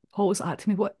 and Paul was like to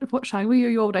me, what's wrong with you? Are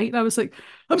you all right? And I was like,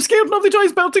 I'm scared of the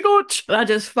Joyce Bell to coach. And I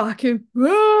just fucking,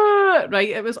 right?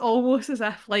 It was almost as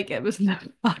if like it was the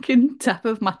fucking tip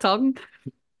of my tongue.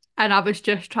 And I was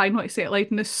just trying not to say it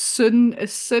loud. And as soon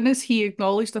as he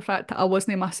acknowledged the fact that I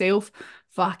wasn't myself,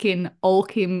 fucking all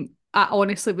came. I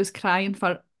honestly was crying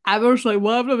for hours, like,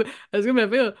 what happened? It's gonna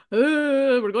be a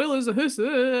fail. We're going to lose the house.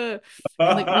 And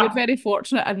like we were very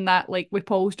fortunate in that, like with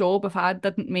Paul's job, if I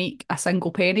didn't make a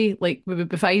single penny, like we would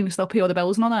be fine, we still pay all the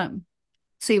bills and all that.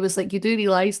 So he was like, you do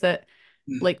realise that,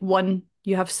 like, one,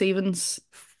 you have savings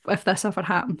if this ever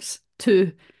happens.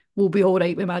 Two, we'll be all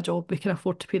right with my job. We can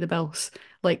afford to pay the bills.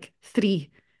 Like, three,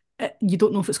 you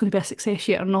don't know if it's going to be a success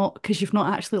yet or not because you've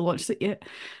not actually launched it yet.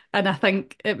 And I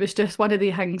think it was just one of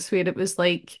the things where it was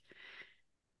like,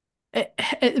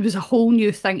 it was a whole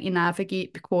new thing to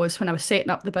navigate, because when I was setting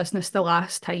up the business the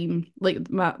last time, like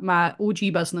my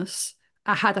OG business,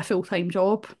 I had a full-time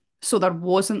job. So there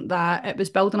wasn't that. It was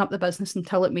building up the business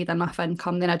until it made enough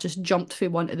income. Then I just jumped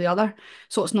from one to the other.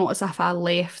 So it's not as if I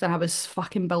left and I was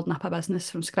fucking building up a business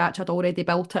from scratch. I'd already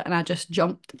built it and I just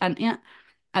jumped into it.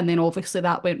 And then obviously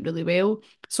that went really well.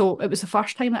 So it was the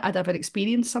first time that I'd ever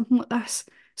experienced something like this.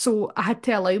 So I had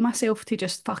to allow myself to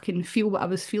just fucking feel what I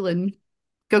was feeling,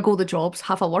 Google the jobs,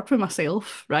 have a word with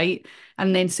myself, right?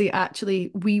 And then say,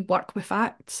 actually, we work with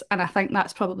facts. And I think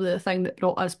that's probably the thing that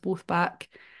brought us both back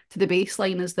to the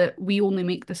baseline, is that we only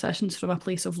make decisions from a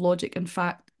place of logic and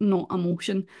fact, not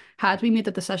emotion. Had we made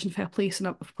a decision for a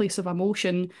place of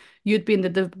emotion, you'd be in the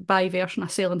Dubai version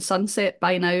of Selling Sunset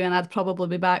by now, and I'd probably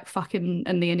be back fucking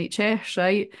in the NHS,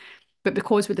 right? But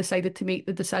because we decided to make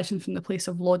the decision from the place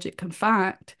of logic and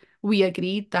fact, we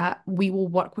agreed that we will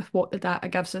work with what the data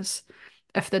gives us.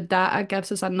 If the data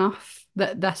gives us enough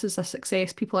that this is a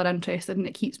success, people are interested and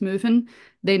it keeps moving,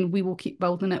 then we will keep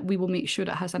building it. We will make sure it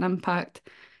has an impact.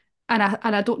 And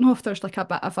I don't know if there's like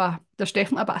there's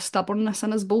definitely a bit of stubbornness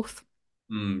in us both.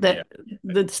 Yeah. That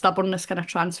the stubbornness kind of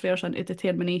transfers into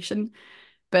determination.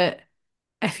 But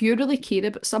if you really care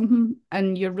about something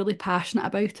and you're really passionate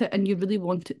about it and you really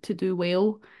want it to do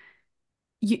well,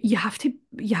 you have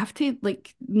to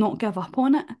like not give up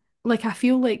on it. Like, I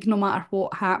feel like no matter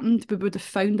what happened, we would have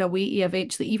found a way to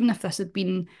eventually, even if this had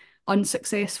been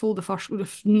unsuccessful,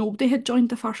 if nobody had joined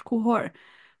the first cohort,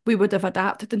 we would have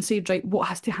adapted and said, right, what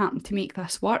has to happen to make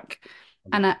this work?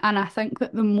 And I think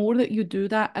that the more that you do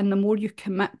that and the more you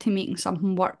commit to making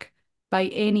something work by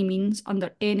any means,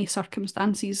 under any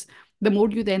circumstances, the more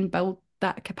you then build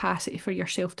that capacity for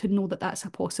yourself to know that that's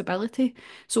a possibility.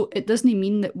 So it doesn't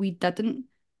mean that we didn't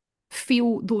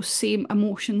feel those same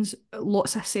emotions,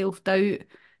 lots of self-doubt,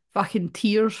 fucking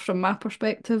tears from my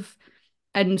perspective,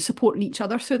 and supporting each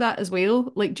other through that as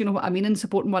well. Like, do you know what I mean? And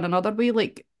supporting one another way,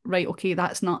 like, right, okay,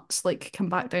 that's nuts, like, come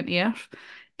back down to earth.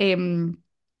 And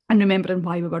remembering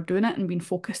why we were doing it and being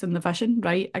focused on the vision,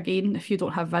 right? Again, if you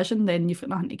don't have vision, then you've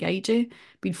got nothing to guide you.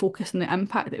 Being focused on the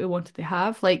impact that we wanted to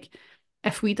have. Like,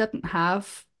 if we didn't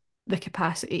have the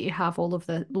capacity to have all of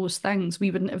those things, we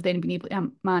wouldn't have then been able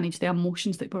to manage the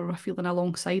emotions that we were feeling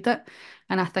alongside it.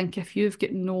 And I think if you've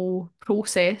got no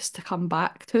process to come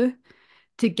back to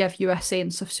give you a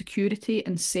sense of security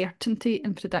and certainty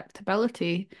and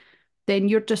predictability, then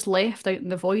you're just left out in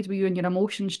the void with you and your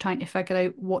emotions trying to figure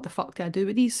out, what the fuck do I do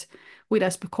with these?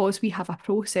 Whereas because we have a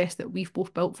process that we've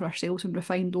both built for ourselves and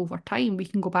refined over time, we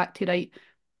can go back to, right,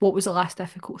 what was the last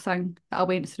difficult thing that I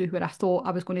went through where I thought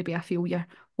I was going to be a failure?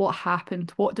 What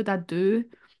happened? What did I do?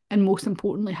 And most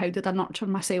importantly, how did I nurture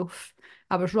myself?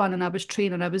 I was running, I was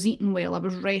training, I was eating well, I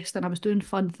was resting, I was doing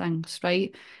fun things,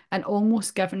 right? And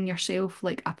almost giving yourself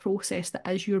like a process that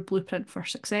is your blueprint for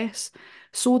success,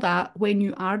 so that when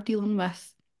you are dealing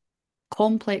with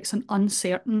complex and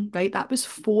uncertain, right? That was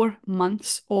 4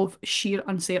 months of sheer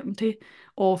uncertainty,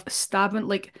 of stabbing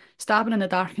in the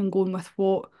dark and going with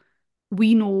what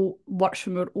we know works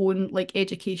from our own like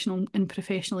educational and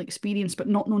professional experience, but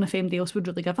not knowing if anybody else would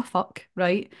really give a fuck,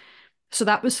 right? So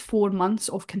that was 4 months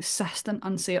of consistent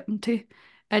uncertainty.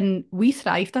 And we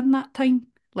thrived in that time.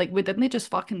 Like, we didn't just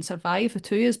fucking survive. The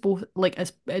two is both, like,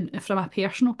 from a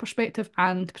personal perspective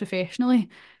and professionally,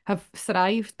 have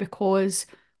thrived because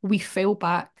we fell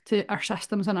back to our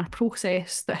systems and our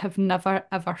process that have never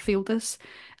ever failed us.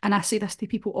 And I say this to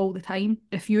people all the time.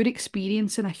 If you're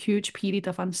experiencing a huge period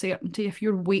of uncertainty, if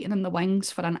you're waiting in the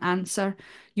wings for an answer,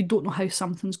 you don't know how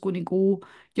something's going to go,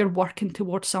 you're working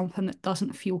towards something that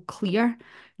doesn't feel clear,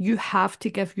 you have to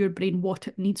give your brain what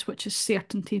it needs, which is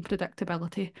certainty and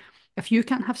predictability. If you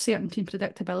can't have certainty and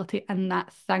predictability in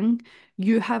that thing,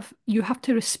 you have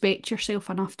to respect yourself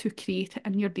enough to create it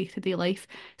in your day-to-day life.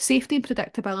 Safety and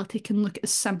predictability can look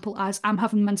as simple as I'm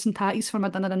having mince and tatties for my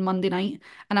dinner on Monday night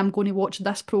and I'm going to watch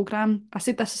this programme. I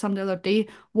said this to somebody the other day.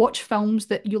 Watch films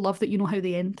that you love that you know how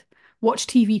they end. Watch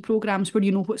TV programmes where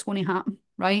you know what's going to happen,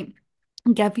 right?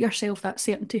 Give yourself that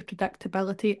certainty,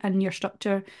 predictability in your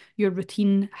structure, your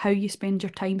routine, how you spend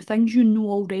your time, things you know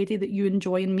already that you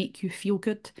enjoy and make you feel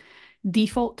good.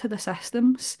 Default to the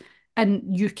systems,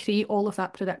 and you create all of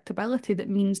that predictability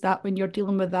that means that when you're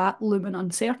dealing with that looming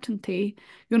uncertainty,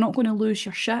 you're not going to lose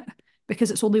your shit because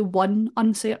it's only one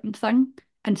uncertain thing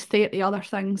and 30 other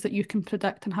things that you can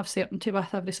predict and have certainty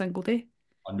with every single day.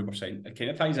 100%. It kind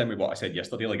of ties in with what I said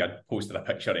yesterday. Like, I posted a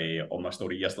picture on my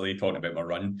story yesterday talking about my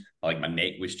run. Like, my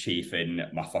neck was chafing,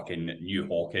 my fucking new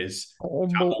Hawkers,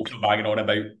 which I'm also bagging on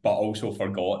about, but also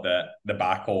forgot that the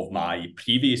back of my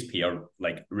previous pair,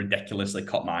 like, ridiculously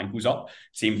cut my ankles up.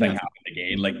 Same thing happened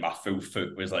again. Like, my full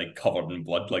foot was like covered in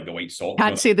blood, like the white socks.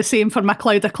 Can't say the same for my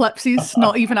cloud eclipses.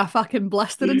 Not even a fucking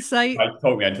blister in sight. I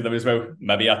talked me into them as well.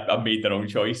 Maybe I made the wrong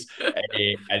choice.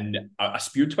 And I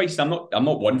spewed twice. I'm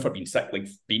not one for being sick. Like,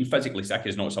 being physically sick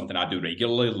is not something I do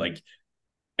regularly. Like,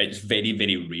 it's very,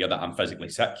 very rare that I'm physically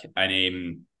sick.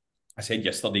 And I said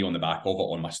yesterday on the back of it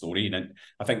on my story, and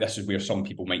I think this is where some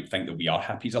people might think that we are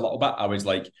hippies a little bit. I was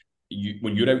like,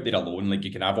 when you're out there alone, like,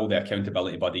 you can have all the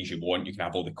accountability buddies you want, you can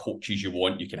have all the coaches you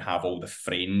want, you can have all the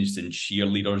friends and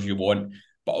cheerleaders you want.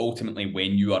 But ultimately,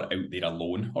 when you are out there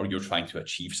alone or you're trying to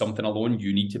achieve something alone,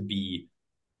 you need to be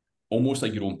almost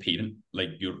like your own parent,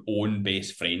 like your own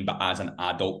best friend, but as an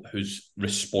adult who's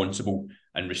responsible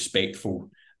and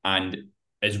respectful and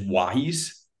is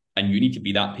wise. And you need to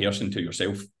be that person to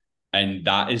yourself. And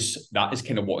that is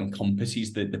kind of what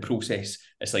encompasses the process.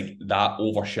 It's like that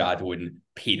overshadowing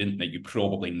parent that you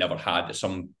probably never had that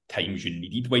sometimes you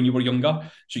needed when you were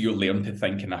younger. So you learn to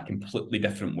think in a completely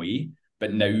different way.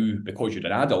 But now, because you're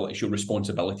an adult, it's your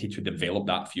responsibility to develop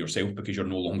that for yourself because you're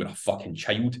no longer a fucking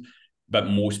child. But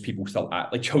most people still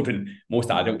act like children. Most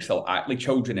adults still act like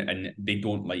children, and they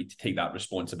don't like to take that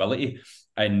responsibility.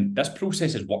 And this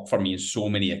process has worked for me on so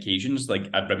many occasions. Like,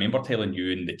 I remember telling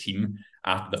you and the team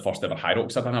after the first ever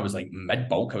Hyrox I done, I was like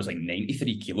mid-bulk. I was like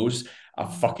 93 kilos. I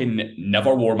fucking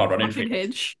never wore my running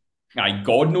trainers.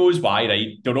 God knows why,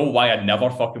 right? Don't know why I never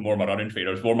fucking wore my running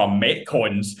trainers. Wore my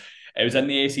Metcons. It was in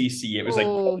the SEC. It was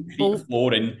like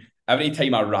flooring. Every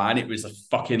time I ran, it was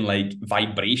fucking like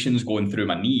vibrations going through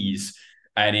my knees.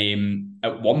 And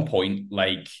at one point,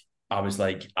 like, I was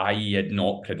like, I had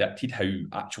not predicted how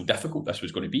actual difficult this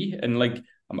was going to be. And like,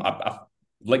 I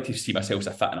like to see myself as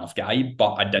a fit enough guy,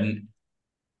 but I didn't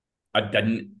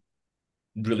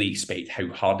really expect how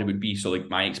hard it would be. So like,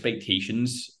 my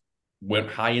expectations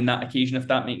weren't high in that occasion, if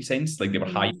that makes sense. Like, they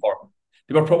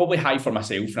were probably high for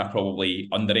myself, and I probably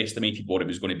underestimated what it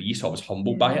was going to be. So I was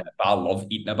humbled by it. But I love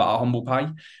eating a bit of humble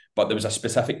pie. But there was a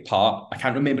specific part, I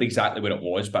can't remember exactly where it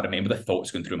was, but I remember the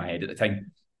thoughts going through my head at the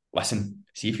time. Listen,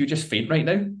 see if you just faint right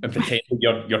now and pretend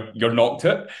you're knocked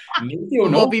out. Maybe you'll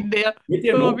not. Been there.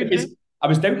 Because I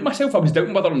was doubting myself. I was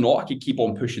doubting whether or not I could keep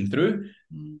on pushing through.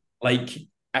 Like,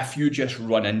 if you just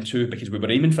run into, because we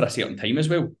were aiming for a certain time as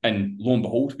well, and lo and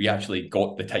behold, we actually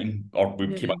got the time, or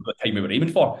we came up with the time we were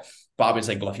aiming for. But I was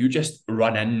like, well, if you just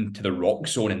run into the rock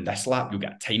zone in this lap, you'll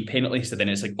get a time penalty. So then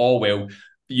it's like, oh, well,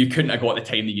 you couldn't have got the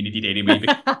time that you needed anyway.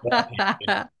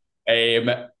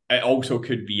 It also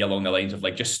could be along the lines of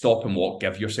like, just stop and walk,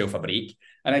 give yourself a break.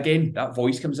 And again, that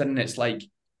voice comes in and it's like,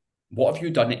 what have you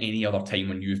done at any other time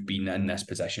when you've been in this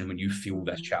position, when you feel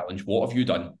this challenge? What have you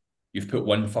done? You've put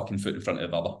one fucking foot in front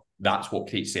of the other. That's what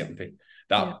creates certainty.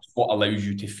 That's what allows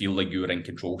you to feel like you're in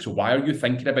control. So why are you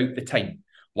thinking about the time?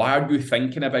 Why are you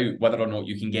thinking about whether or not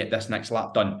you can get this next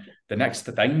lap done? The next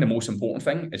thing, the most important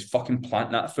thing, is fucking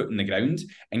plant that foot in the ground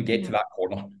and get to that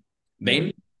corner.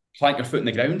 Then plant your foot in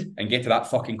the ground and get to that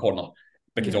fucking corner.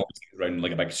 Because obviously it's around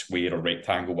like a big square or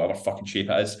rectangle, whatever fucking shape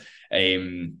it is.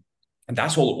 And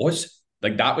that's all it was.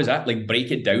 Like, that was it. Like,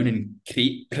 break it down and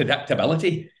create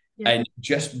predictability. And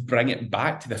just bring it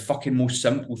back to the fucking most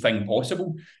simple thing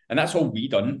possible. And that's all we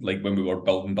done, like, when we were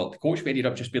building Built to Coach. We ended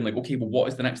up just being like, okay, well, what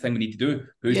is the next thing we need to do?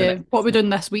 What are we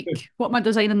doing this week? What am I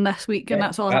designing this week? And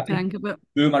that's all I have to think about.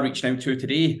 Who am I reaching out to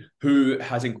today? Who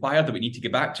has inquired that we need to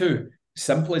get back to?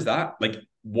 Simple as that. Like,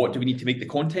 what do we need to make the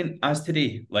content as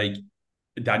today? Like,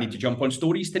 do I need to jump on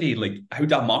stories today? Like, how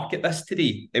do I market this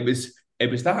today? It was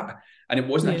that. And it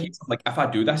wasn't a case of like, if I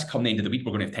do this, come the end of the week,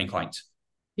 we're going to have 10 clients.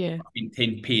 I've been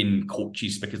 10 paying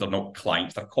coaches because they're not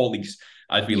clients, they're colleagues,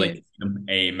 as we like to see them.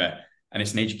 And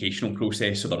it's an educational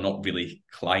process, so they're not really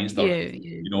clients. They're,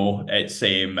 you know, it's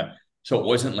So it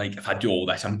wasn't like if I do all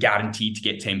this, I'm guaranteed to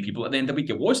get 10 people at the end of the week.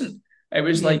 It wasn't. It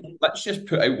was Yeah, like, let's just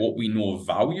put out what we know of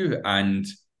value and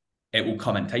it will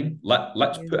come in time.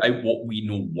 Let's yeah, put out what we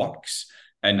know works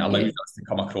and allows yeah, us to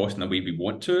come across in the way we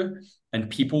want to. And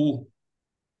people,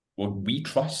 well, we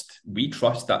trust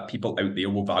that people out there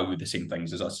will value the same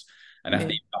things as us. And if yeah,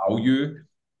 they value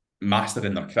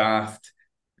mastering their craft,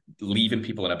 leaving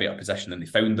people in a better position than they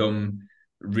found them,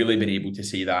 really being able to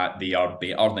say that they are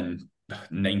better than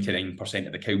 99%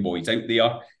 of the cowboys out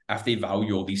there. If they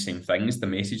value all these same things, the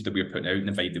message that we're putting out and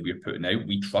the vibe that we're putting out,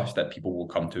 we trust that people will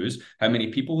come to us. How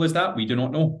many people is that? We do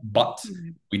not know, but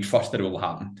we trust that it will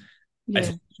happen. As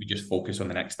yeah, we just focus on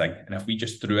the next thing. And if we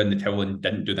just threw in the towel and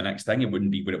didn't do the next thing, it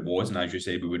wouldn't be what it was. And as you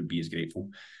said, we wouldn't be as grateful.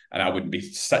 And I wouldn't be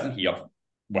sitting here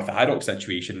with the Haddock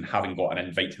situation, having got an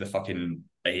invite to the fucking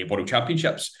World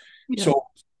Championships. yeah, So,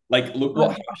 like, look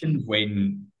what 100%. happened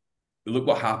when look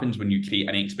what happens when you create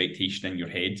an expectation in your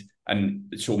head.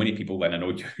 And so many people, then I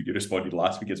know you responded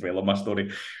last week as well on my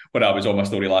story. When I was on my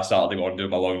story last Saturday morning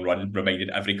doing my long run, reminded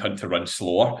every cunt to run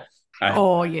slower.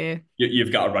 Oh yeah,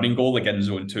 You've got a running goal like in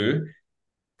zone two.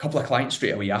 A couple of clients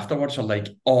straight away afterwards are like,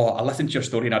 "Oh, I listened to your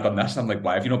story and I've done this." And I'm like,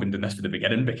 "Why have you not been doing this for the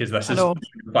beginning? Because this I is know.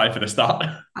 bad for the start."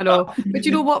 I know, but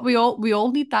you know what? We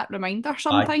all need that reminder Aye,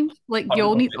 sometimes. Like you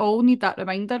 100%. all need that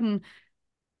reminder. And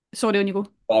sorry, on you go.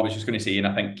 I was just going to say, and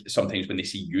I think sometimes when they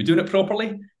see you doing it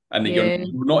properly and that you're Yeah,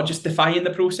 not just defying the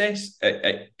process,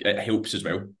 it helps as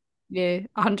well. yeah,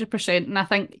 100%. And I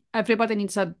think everybody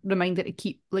needs a reminder to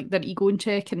keep like their ego in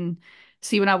check. And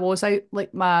see, when I was out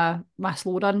like my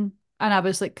slow run, and I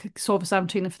was like, so obviously I'm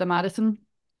training for the marathon.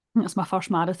 It's my first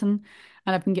marathon,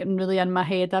 and I've been getting really in my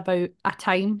head about a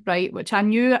time, right? Which I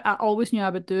always knew I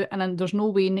would do, and then there's no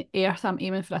way in earth I'm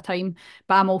aiming for a time.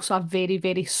 But I'm also a very,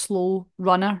 very slow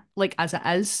runner, like as it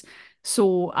is.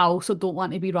 So I also don't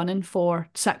want to be running for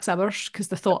 6 hours because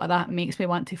the thought of that makes me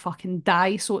want to fucking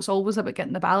die. So it's always about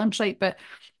getting the balance right. But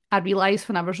I realised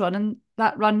when I was running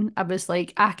that run, I was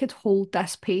like, I could hold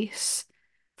this pace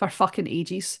for fucking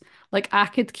ages. Like I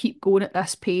could keep going at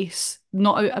this pace,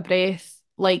 not out of breath,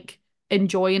 like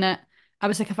enjoying it. I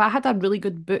was like, if I had a really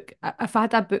good book, if I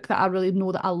had a book that I really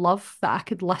know that I love, that I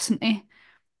could listen to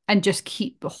and just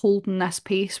keep holding this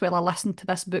pace while I listen to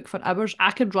this book for hours,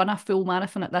 I could run a full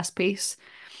marathon at this pace.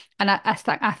 And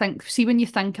I think, see, when you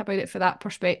think about it for that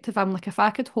perspective, I'm like, if I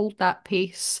could hold that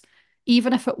pace,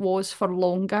 even if it was for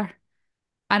longer,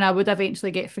 and I would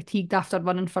eventually get fatigued after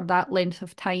running for that length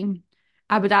of time,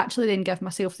 I would actually then give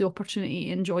myself the opportunity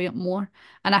to enjoy it more.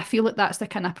 And I feel like that's the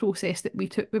kind of process that we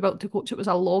took with Built to Coach. It was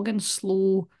a long and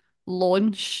slow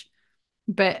launch,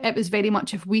 but it was very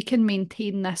much if we can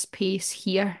maintain this pace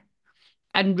here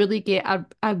and really get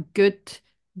a good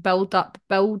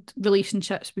build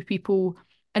relationships with people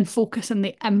and focus on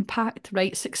the impact,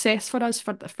 right? Success for us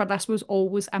for this was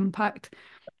always impact.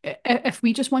 If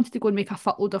we just wanted to go and make a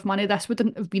fuckload of money, this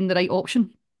wouldn't have been the right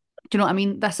option. Do you know what I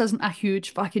mean? This isn't a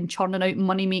huge fucking churning out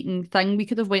money making thing. We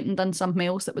could have went and done something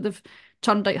else that would have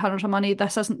churned out hundreds of money.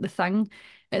 This isn't the thing.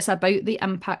 It's about the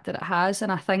impact that it has.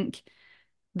 And I think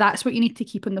that's what you need to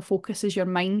keep in the focus is your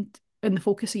mind in the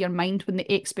focus of your mind when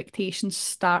the expectations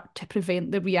start to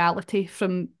prevent the reality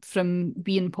from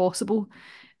being possible,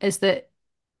 is that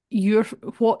your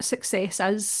what success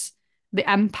is, the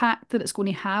impact that it's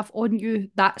going to have on you,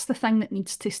 that's the thing that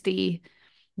needs to stay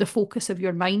the focus of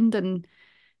your mind. And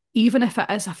even if it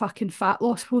is a fucking fat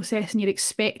loss process and you're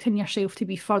expecting yourself to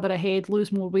be further ahead,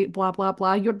 lose more weight, blah blah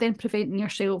blah, you're then preventing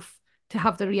yourself to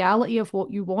have the reality of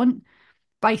what you want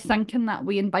by thinking that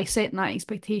way and by setting that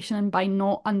expectation and by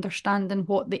not understanding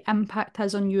what the impact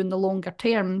is on you in the longer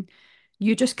term.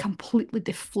 You just completely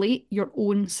deflate your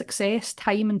own success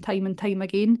time and time and time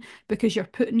again because you're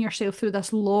putting yourself through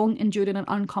this long, enduring, and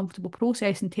uncomfortable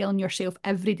process and telling yourself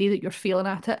every day that you're failing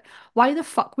at it. Why the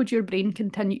fuck would your brain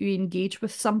continue to engage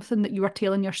with something that you are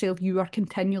telling yourself you are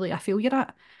continually a failure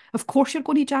at? Of course, you're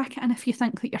going to jack it in if you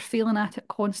think that you're failing at it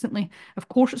constantly. Of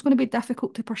course, it's going to be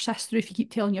difficult to persist through if you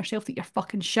keep telling yourself that you're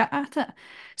fucking shit at it.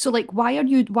 So, like, why are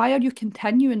you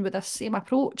continuing with this same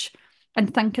approach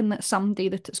and thinking that someday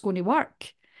that it's going to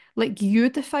work? Like, you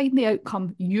define the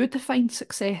outcome, you define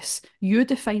success, you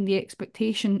define the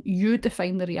expectation, you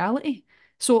define the reality.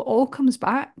 So it all comes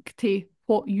back to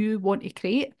what you want to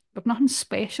create. There's nothing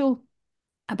special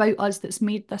about us that's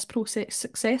made this process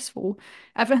successful.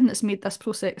 Everything that's made this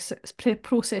process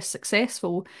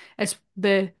successful is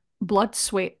the blood,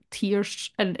 sweat,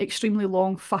 tears, and extremely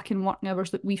long fucking working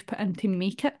hours that we've put in to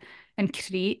make it and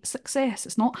create success.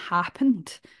 It's not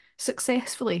happened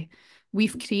successfully.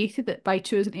 We've created it by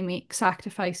choosing to make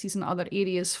sacrifices in other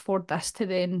areas for this to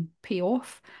then pay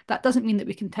off. That doesn't mean that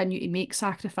we continue to make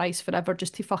sacrifice forever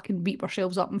just to fucking beat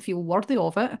ourselves up and feel worthy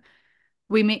of it.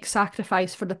 We make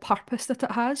sacrifice for the purpose that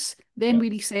it has. Then Yeah. we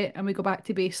reset and we go back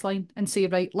to baseline and say,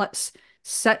 right, let's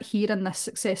sit here in this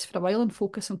success for a while and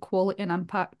focus on quality and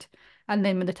impact. And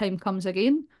then when the time comes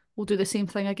again, we'll do the same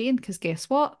thing again. Because guess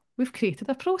what? We've created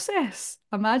a process.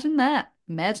 Imagine that.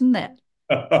 Imagine that.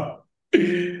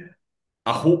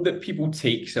 I hope that people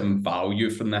take some value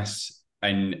from this.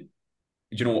 And,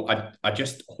 I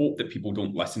just hope that people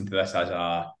don't listen to this as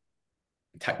a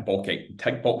tick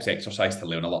box exercise to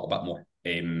learn a little bit more.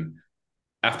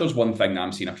 If there's one thing that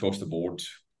I'm seeing across the board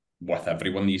with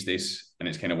everyone these days, and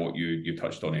it's kind of what you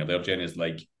touched on earlier, Jen, is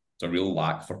like there's a real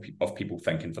lack of people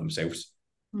thinking for themselves.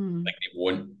 Like they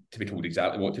want to be told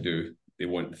exactly what to do. They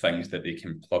want things that they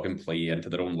can plug and play into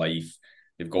their own life.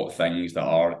 They've got things that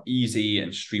are easy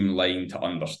and streamlined to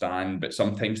understand, but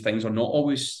sometimes things are not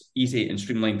always easy and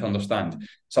streamlined to understand.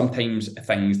 Sometimes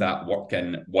things that work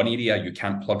in one area, you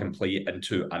can't plug and play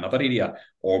into another area,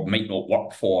 or might not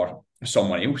work for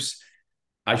someone else.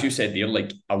 As you said there,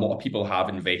 like a lot of people have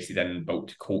invested in Built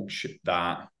to Coach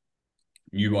that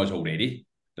knew us already.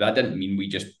 But that didn't mean we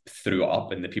just threw it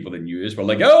up and the people that knew us were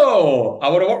like, oh, I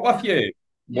want to work with you.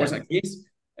 Yeah. Wasn't the case.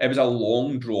 It was a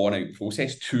long, drawn-out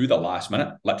process to the last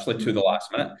minute, literally to the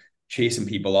last minute, chasing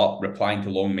people up, replying to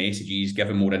long messages,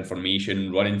 giving more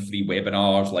information, running free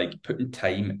webinars, like putting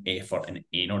time, effort, and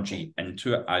energy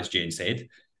into it, as Jen said.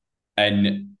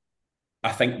 And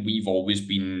I think we've always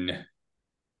been,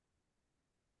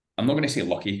 I'm not going to say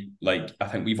lucky, like I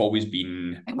think we've always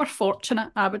been, I think we're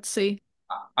fortunate, I would say.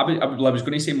 I was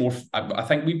going to say more. I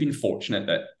think we've been fortunate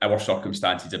that our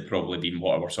circumstances have probably been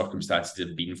what our circumstances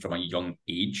have been from a young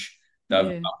age. That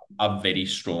have a very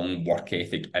strong work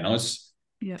ethic in us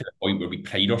to the point where we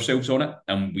pride ourselves on it,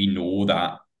 and we know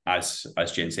that, as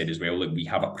Jen said as well, like we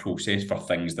have a process for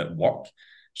things that work.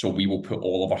 So we will put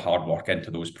all of our hard work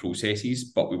into those processes,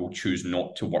 but we will choose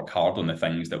not to work hard on the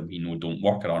things that we know don't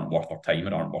work or aren't worth our time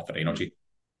or aren't worth our energy.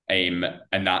 And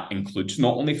that includes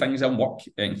not only things in work,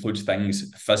 it includes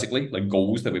things physically, like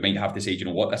goals that we might have to say, you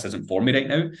know what, this isn't for me right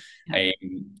now.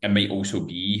 It might also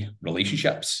be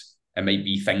relationships. It might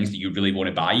be things that you really want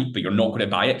to buy, but you're not going to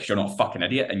buy it because you're not a fucking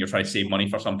idiot and you're trying to save money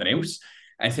for something else.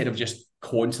 Instead of just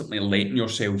constantly letting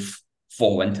yourself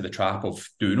fall into the trap of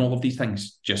doing all of these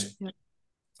things just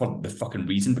for the fucking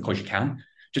reason, because you can.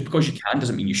 Just because you can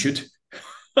doesn't mean you should.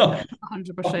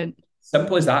 100%.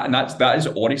 Simple as that. And that is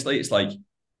honestly, it's like,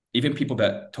 even people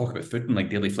that talk about food and like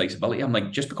daily flexibility, I'm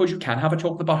like, just because you can have a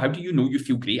chocolate bar, how do you know you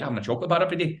feel great having a chocolate bar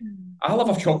every day? I love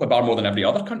a chocolate bar more than every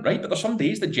other cunt, right? But there's some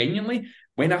days that genuinely,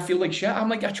 when I feel like shit, I'm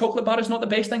like, a chocolate bar is not the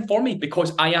best thing for me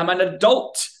because I am an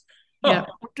adult. Yeah.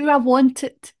 Do I want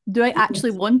it? Do I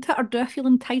actually want it, or do I feel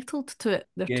entitled to it?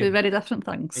 They're two very different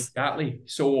things. Exactly.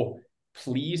 So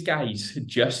please, guys,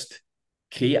 just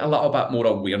create a little bit more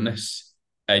awareness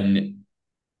and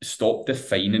stop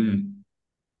defining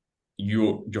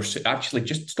your actually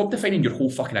just stop defining your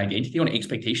whole fucking identity on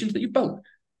expectations that you've built.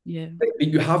 Yeah. That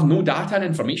you have no data and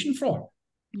information for.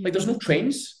 Like there's no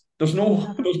trends. There's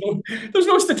no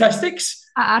statistics.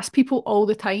 I ask people all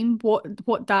the time,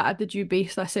 what data did you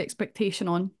base this expectation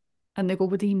on? And they go,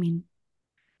 what do you mean?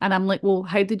 And I'm like, well,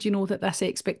 how did you know that this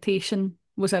expectation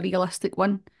was a realistic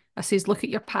one? I says, look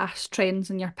at your past trends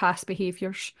and your past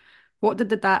behaviours. What did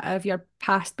the data of your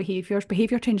past behaviours?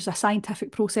 Behaviour change is a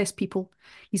scientific process, people.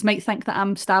 You might think that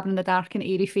I'm stabbing in the dark and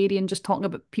airy-fairy and just talking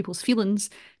about people's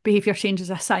feelings. Behaviour change is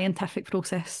a scientific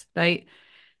process, right?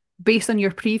 Based on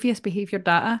your previous behaviour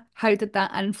data, how did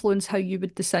that influence how you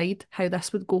would decide how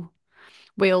this would go?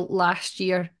 Well, last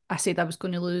year I said I was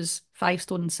going to lose 5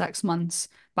 stone in 6 months,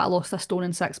 but I lost a stone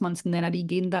in 6 months and then I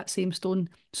regained that same stone.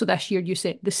 So this year you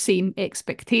set the same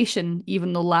expectation,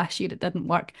 even though last year it didn't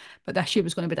work, but this year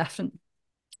was going to be different.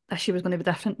 This year was going to be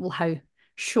different. Well, how?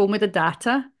 Show me the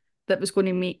data that was going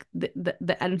to make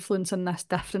the influence in this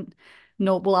different.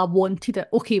 No, well, I wanted it.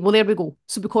 Okay, well, there we go.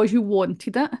 So because you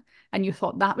wanted it and you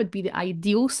thought that would be the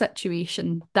ideal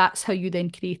situation, that's how you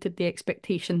then created the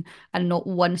expectation. And not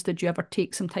once did you ever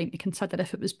take some time to consider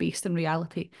if it was based in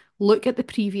reality. Look at the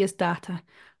previous data.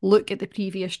 Look at the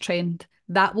previous trend.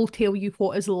 That will tell you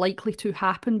what is likely to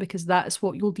happen because that is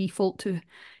what you'll default to.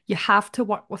 You have to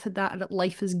work with the data that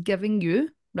life is giving you,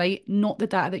 right? Not the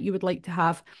data that you would like to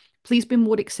have. Please be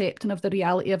more accepting of the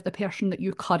reality of the person that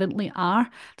you currently are.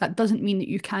 That doesn't mean that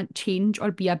you can't change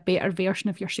or be a better version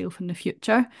of yourself in the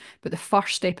future. But the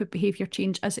first step of behaviour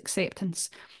change is acceptance.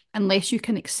 Unless you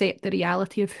can accept the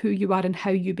reality of who you are and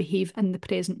how you behave in the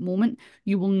present moment,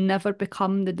 you will never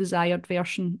become the desired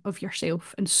version of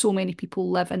yourself. And so many people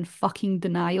live in fucking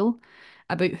denial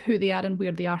about who they are and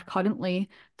where they are currently,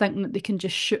 thinking that they can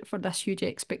just shoot for this huge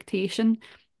expectation.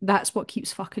 That's what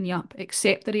keeps fucking you up.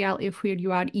 Accept the reality of where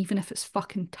you are, even if it's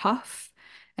fucking tough,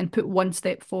 and put one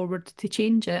step forward to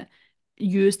change it.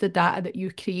 Use the data that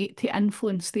you create to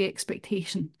influence the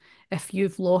expectation. If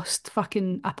you've lost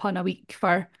fucking a pun a week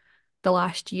for the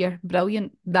last year,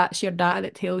 brilliant. That's your data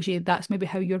that tells you that's maybe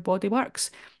how your body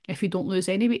works. If you don't lose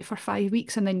any weight for 5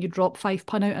 weeks and then you drop 5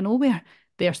 pounds out of nowhere,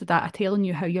 there's the data telling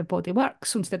you how your body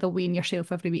works. So instead of weighing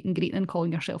yourself every week and greeting and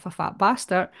calling yourself a fat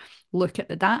bastard, look at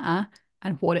the data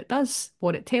and what it does,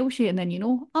 what it tells you, and then you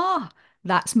know,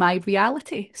 that's my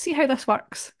reality. See how this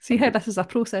works. See how this is a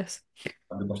process.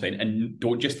 100%. And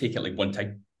don't just take it like one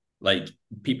time. Like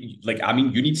people, like I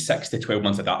mean, you need 6 to 12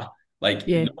 months of data. Like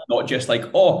Yeah. not just like,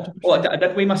 oh, well, I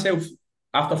did weigh myself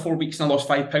after 4 weeks and I lost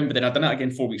 5 pounds, but then I done it again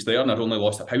 4 weeks later and I'd only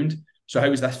lost a pound. So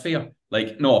how is this fair?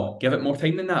 Like, no, give it more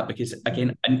time than that, because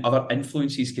again, other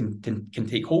influences can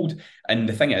take hold. And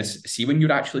the thing is, see, when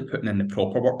you're actually putting in the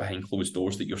proper work behind closed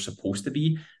doors that you're supposed to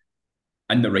be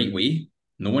in the right way,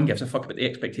 no one gives a fuck about the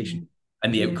expectation.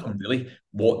 And the outcome, really,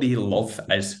 what they love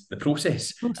is the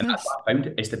process. And that's what I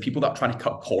found, is the people that are trying to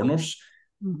cut corners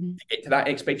to get to that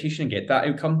expectation and get that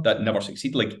outcome that never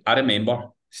succeed. Like, I remember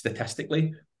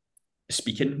statistically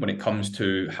speaking, when it comes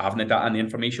to having the data and the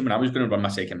information, when I was going to run my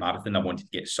second marathon, I wanted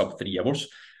to get sub 3 hours.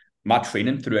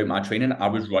 Throughout my training, I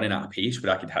was running at a pace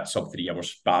where I could hit sub 3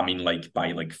 hours, but I mean like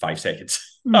by like 5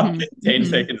 seconds, 10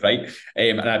 seconds, right?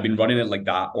 And I'd been running it like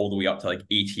that all the way up to like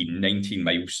 18, 19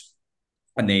 miles.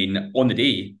 And then on the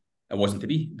day, it wasn't to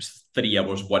be. It was 3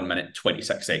 hours, 1 minute,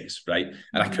 26 seconds, right?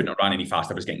 And I couldn't have ran any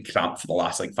faster. I was getting cramped for the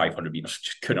last like 500 meters.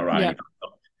 Just couldn't have ran any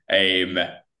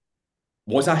faster.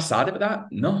 Was I sad about that?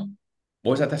 No.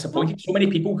 Was I disappointed? So many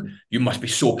people, you must be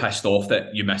so pissed off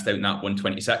that you missed out on that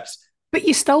 126. But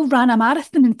you still ran a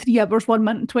marathon in 3 hours, 1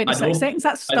 minute and 26 seconds.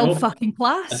 That's still fucking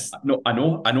class. I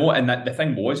know. And that the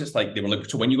thing was, it's like, they were like,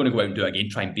 so when you're going to go out and do it again,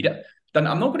 try and beat it. Then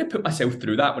I'm not going to put myself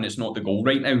through that when it's not the goal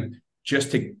right now,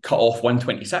 just to cut off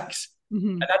 126.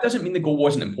 And that doesn't mean the goal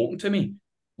wasn't important to me.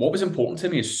 What was important to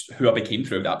me is who I became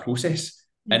through that process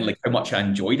and like how much I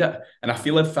enjoyed it. And I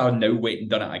feel if I now went and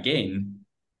done it again,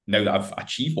 now that I've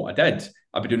achieved what I did,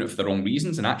 I've been doing it for the wrong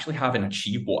reasons. And actually having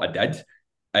achieved what I did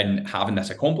and having this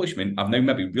accomplishment, I've now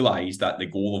maybe realised that the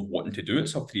goal of wanting to do it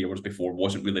sub 3 hours before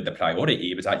wasn't really the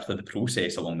priority. It was actually the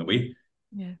process along the way.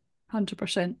 Yeah,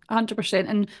 100%. 100%.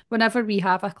 And whenever we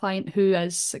have a client who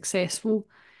is successful,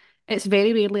 it's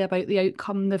very rarely about the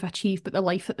outcome they've achieved, but the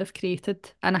life that they've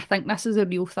created. And I think this is a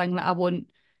real thing that I want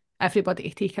everybody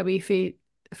to take away for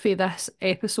this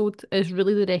episode, is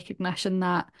really the recognition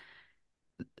that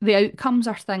the outcomes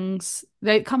are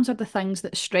the things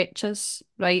that stretch us,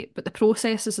 right? But the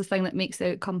process is the thing that makes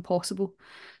the outcome possible.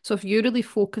 So if you really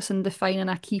focus on defining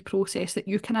a key process that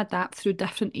you can adapt through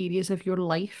different areas of your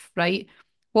life, right?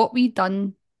 What we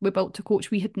done with Built to Coach,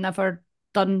 we had never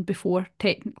done before,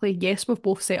 technically. Yes, we've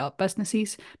both set up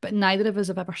businesses, but neither of us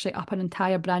have ever set up an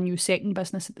entire brand new second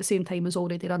business at the same time as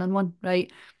already running one,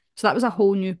 right? So that was a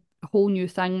whole new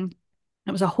thing.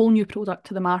 It was a whole new product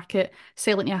to the market,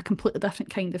 selling to a completely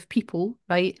different kind of people,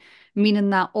 right?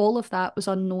 Meaning that all of that was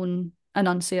unknown and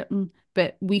uncertain,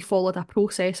 but we followed a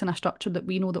process and a structure that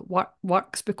we know that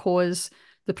works, because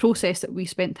the process that we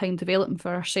spent time developing for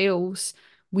ourselves,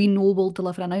 we know will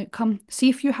deliver an outcome. See,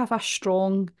 if you have a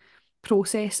strong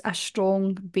process, a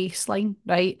strong baseline,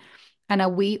 right, and a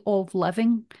way of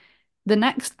living, the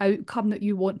next outcome that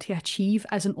you want to achieve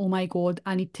isn't, oh my God,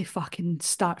 I need to fucking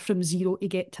start from zero to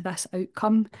get to this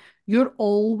outcome. You're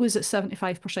always at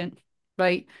 75%,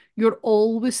 right? You're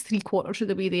always 3/4 of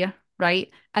the way there,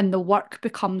 right? And the work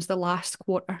becomes the last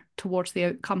quarter towards the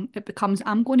outcome. It becomes,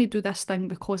 I'm going to do this thing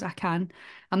because I can.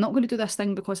 I'm not going to do this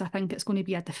thing because I think it's going to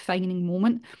be a defining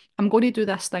moment. I'm going to do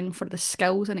this thing for the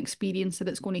skills and experience that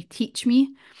it's going to teach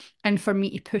me, and for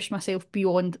me to push myself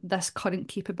beyond this current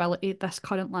capability, this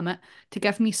current limit, to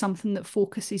give me something that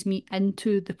focuses me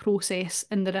into the process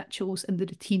and the rituals and the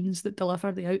routines that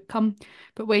deliver the outcome.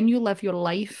 But when you live your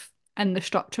life in the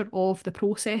structure of the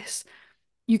process,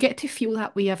 you get to feel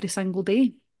that way every single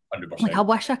day. 100%. Like, I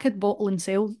wish I could bottle and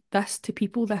sell this to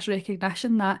people, this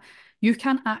recognition that you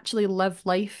can actually live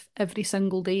life every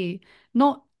single day.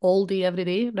 Not all day, every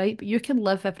day, right? But you can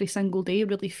live every single day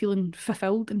really feeling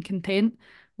fulfilled and content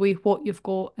with what you've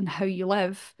got and how you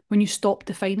live, when you stop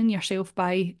defining yourself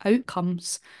by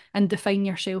outcomes and define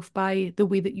yourself by the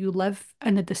way that you live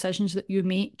and the decisions that you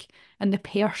make and the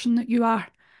person that you are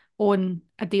on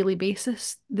a daily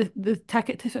basis. The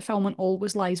ticket to fulfillment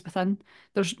always lies within.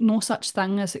 There's no such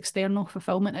thing as external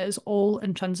fulfillment. It is all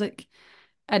intrinsic.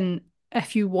 And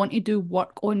if you want to do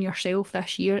work on yourself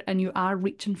this year and you are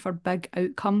reaching for big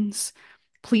outcomes,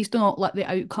 please do not let the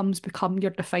outcomes become your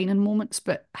defining moments,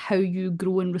 but how you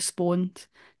grow and respond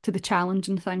to the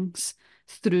challenging things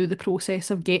through the process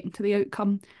of getting to the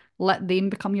outcome. Let them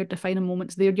become your defining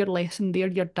moments. They're your lesson, they're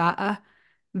your data.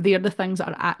 They're the things that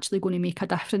are actually going to make a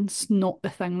difference, not the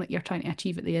thing that you're trying to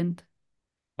achieve at the end.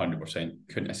 100%.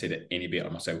 Couldn't have said it any better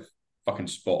myself. Fucking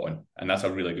spot on. And that's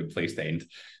a really good place to end.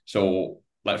 So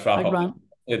let's wrap up. Rant.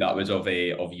 That was of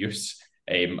use.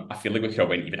 I feel like we could have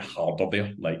went even harder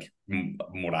there, like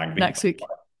more angry. Next week.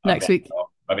 Next week.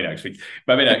 Maybe next week.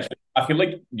 Maybe next week. I feel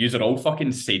like you're all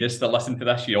fucking sadists that listen to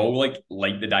this. You all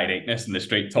like the directness and the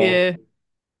straight talk. Yeah.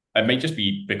 It might just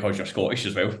be because you're Scottish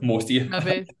as well, most of you.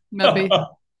 Maybe.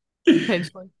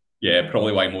 Potentially. Yeah,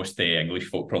 probably why most English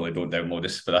folk probably don't download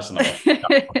us, but that's another.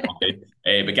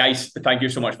 Okay. But guys, thank you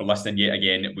so much for listening yet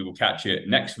again. We will catch you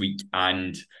next week.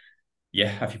 And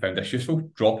yeah, if you found this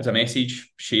useful, drop us a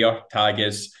message, share, tag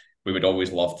us. We would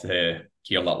always love to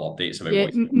hear little updates about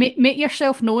what make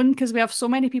yourself known, because we have so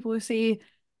many people who say,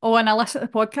 oh, and I listen to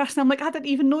the podcast. And I'm like, I didn't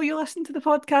even know you listened to the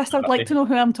podcast. I'd like to know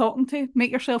who I'm talking to.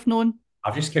 Make yourself known.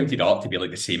 I've just counted up to be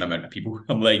like the same amount of people.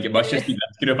 I'm like, it must just be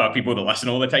this group of people that listen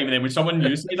all the time. And then when someone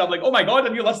new says, I'm like, oh my God, a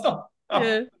new listener.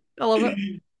 Yeah, I love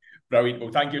it. Brilliant.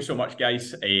 Well, thank you so much,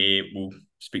 guys. We'll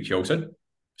speak to you all soon.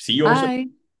 See you all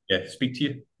soon. Yeah, speak to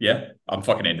you. Yeah, I'm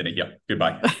fucking ending it here.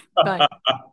 Goodbye. Bye.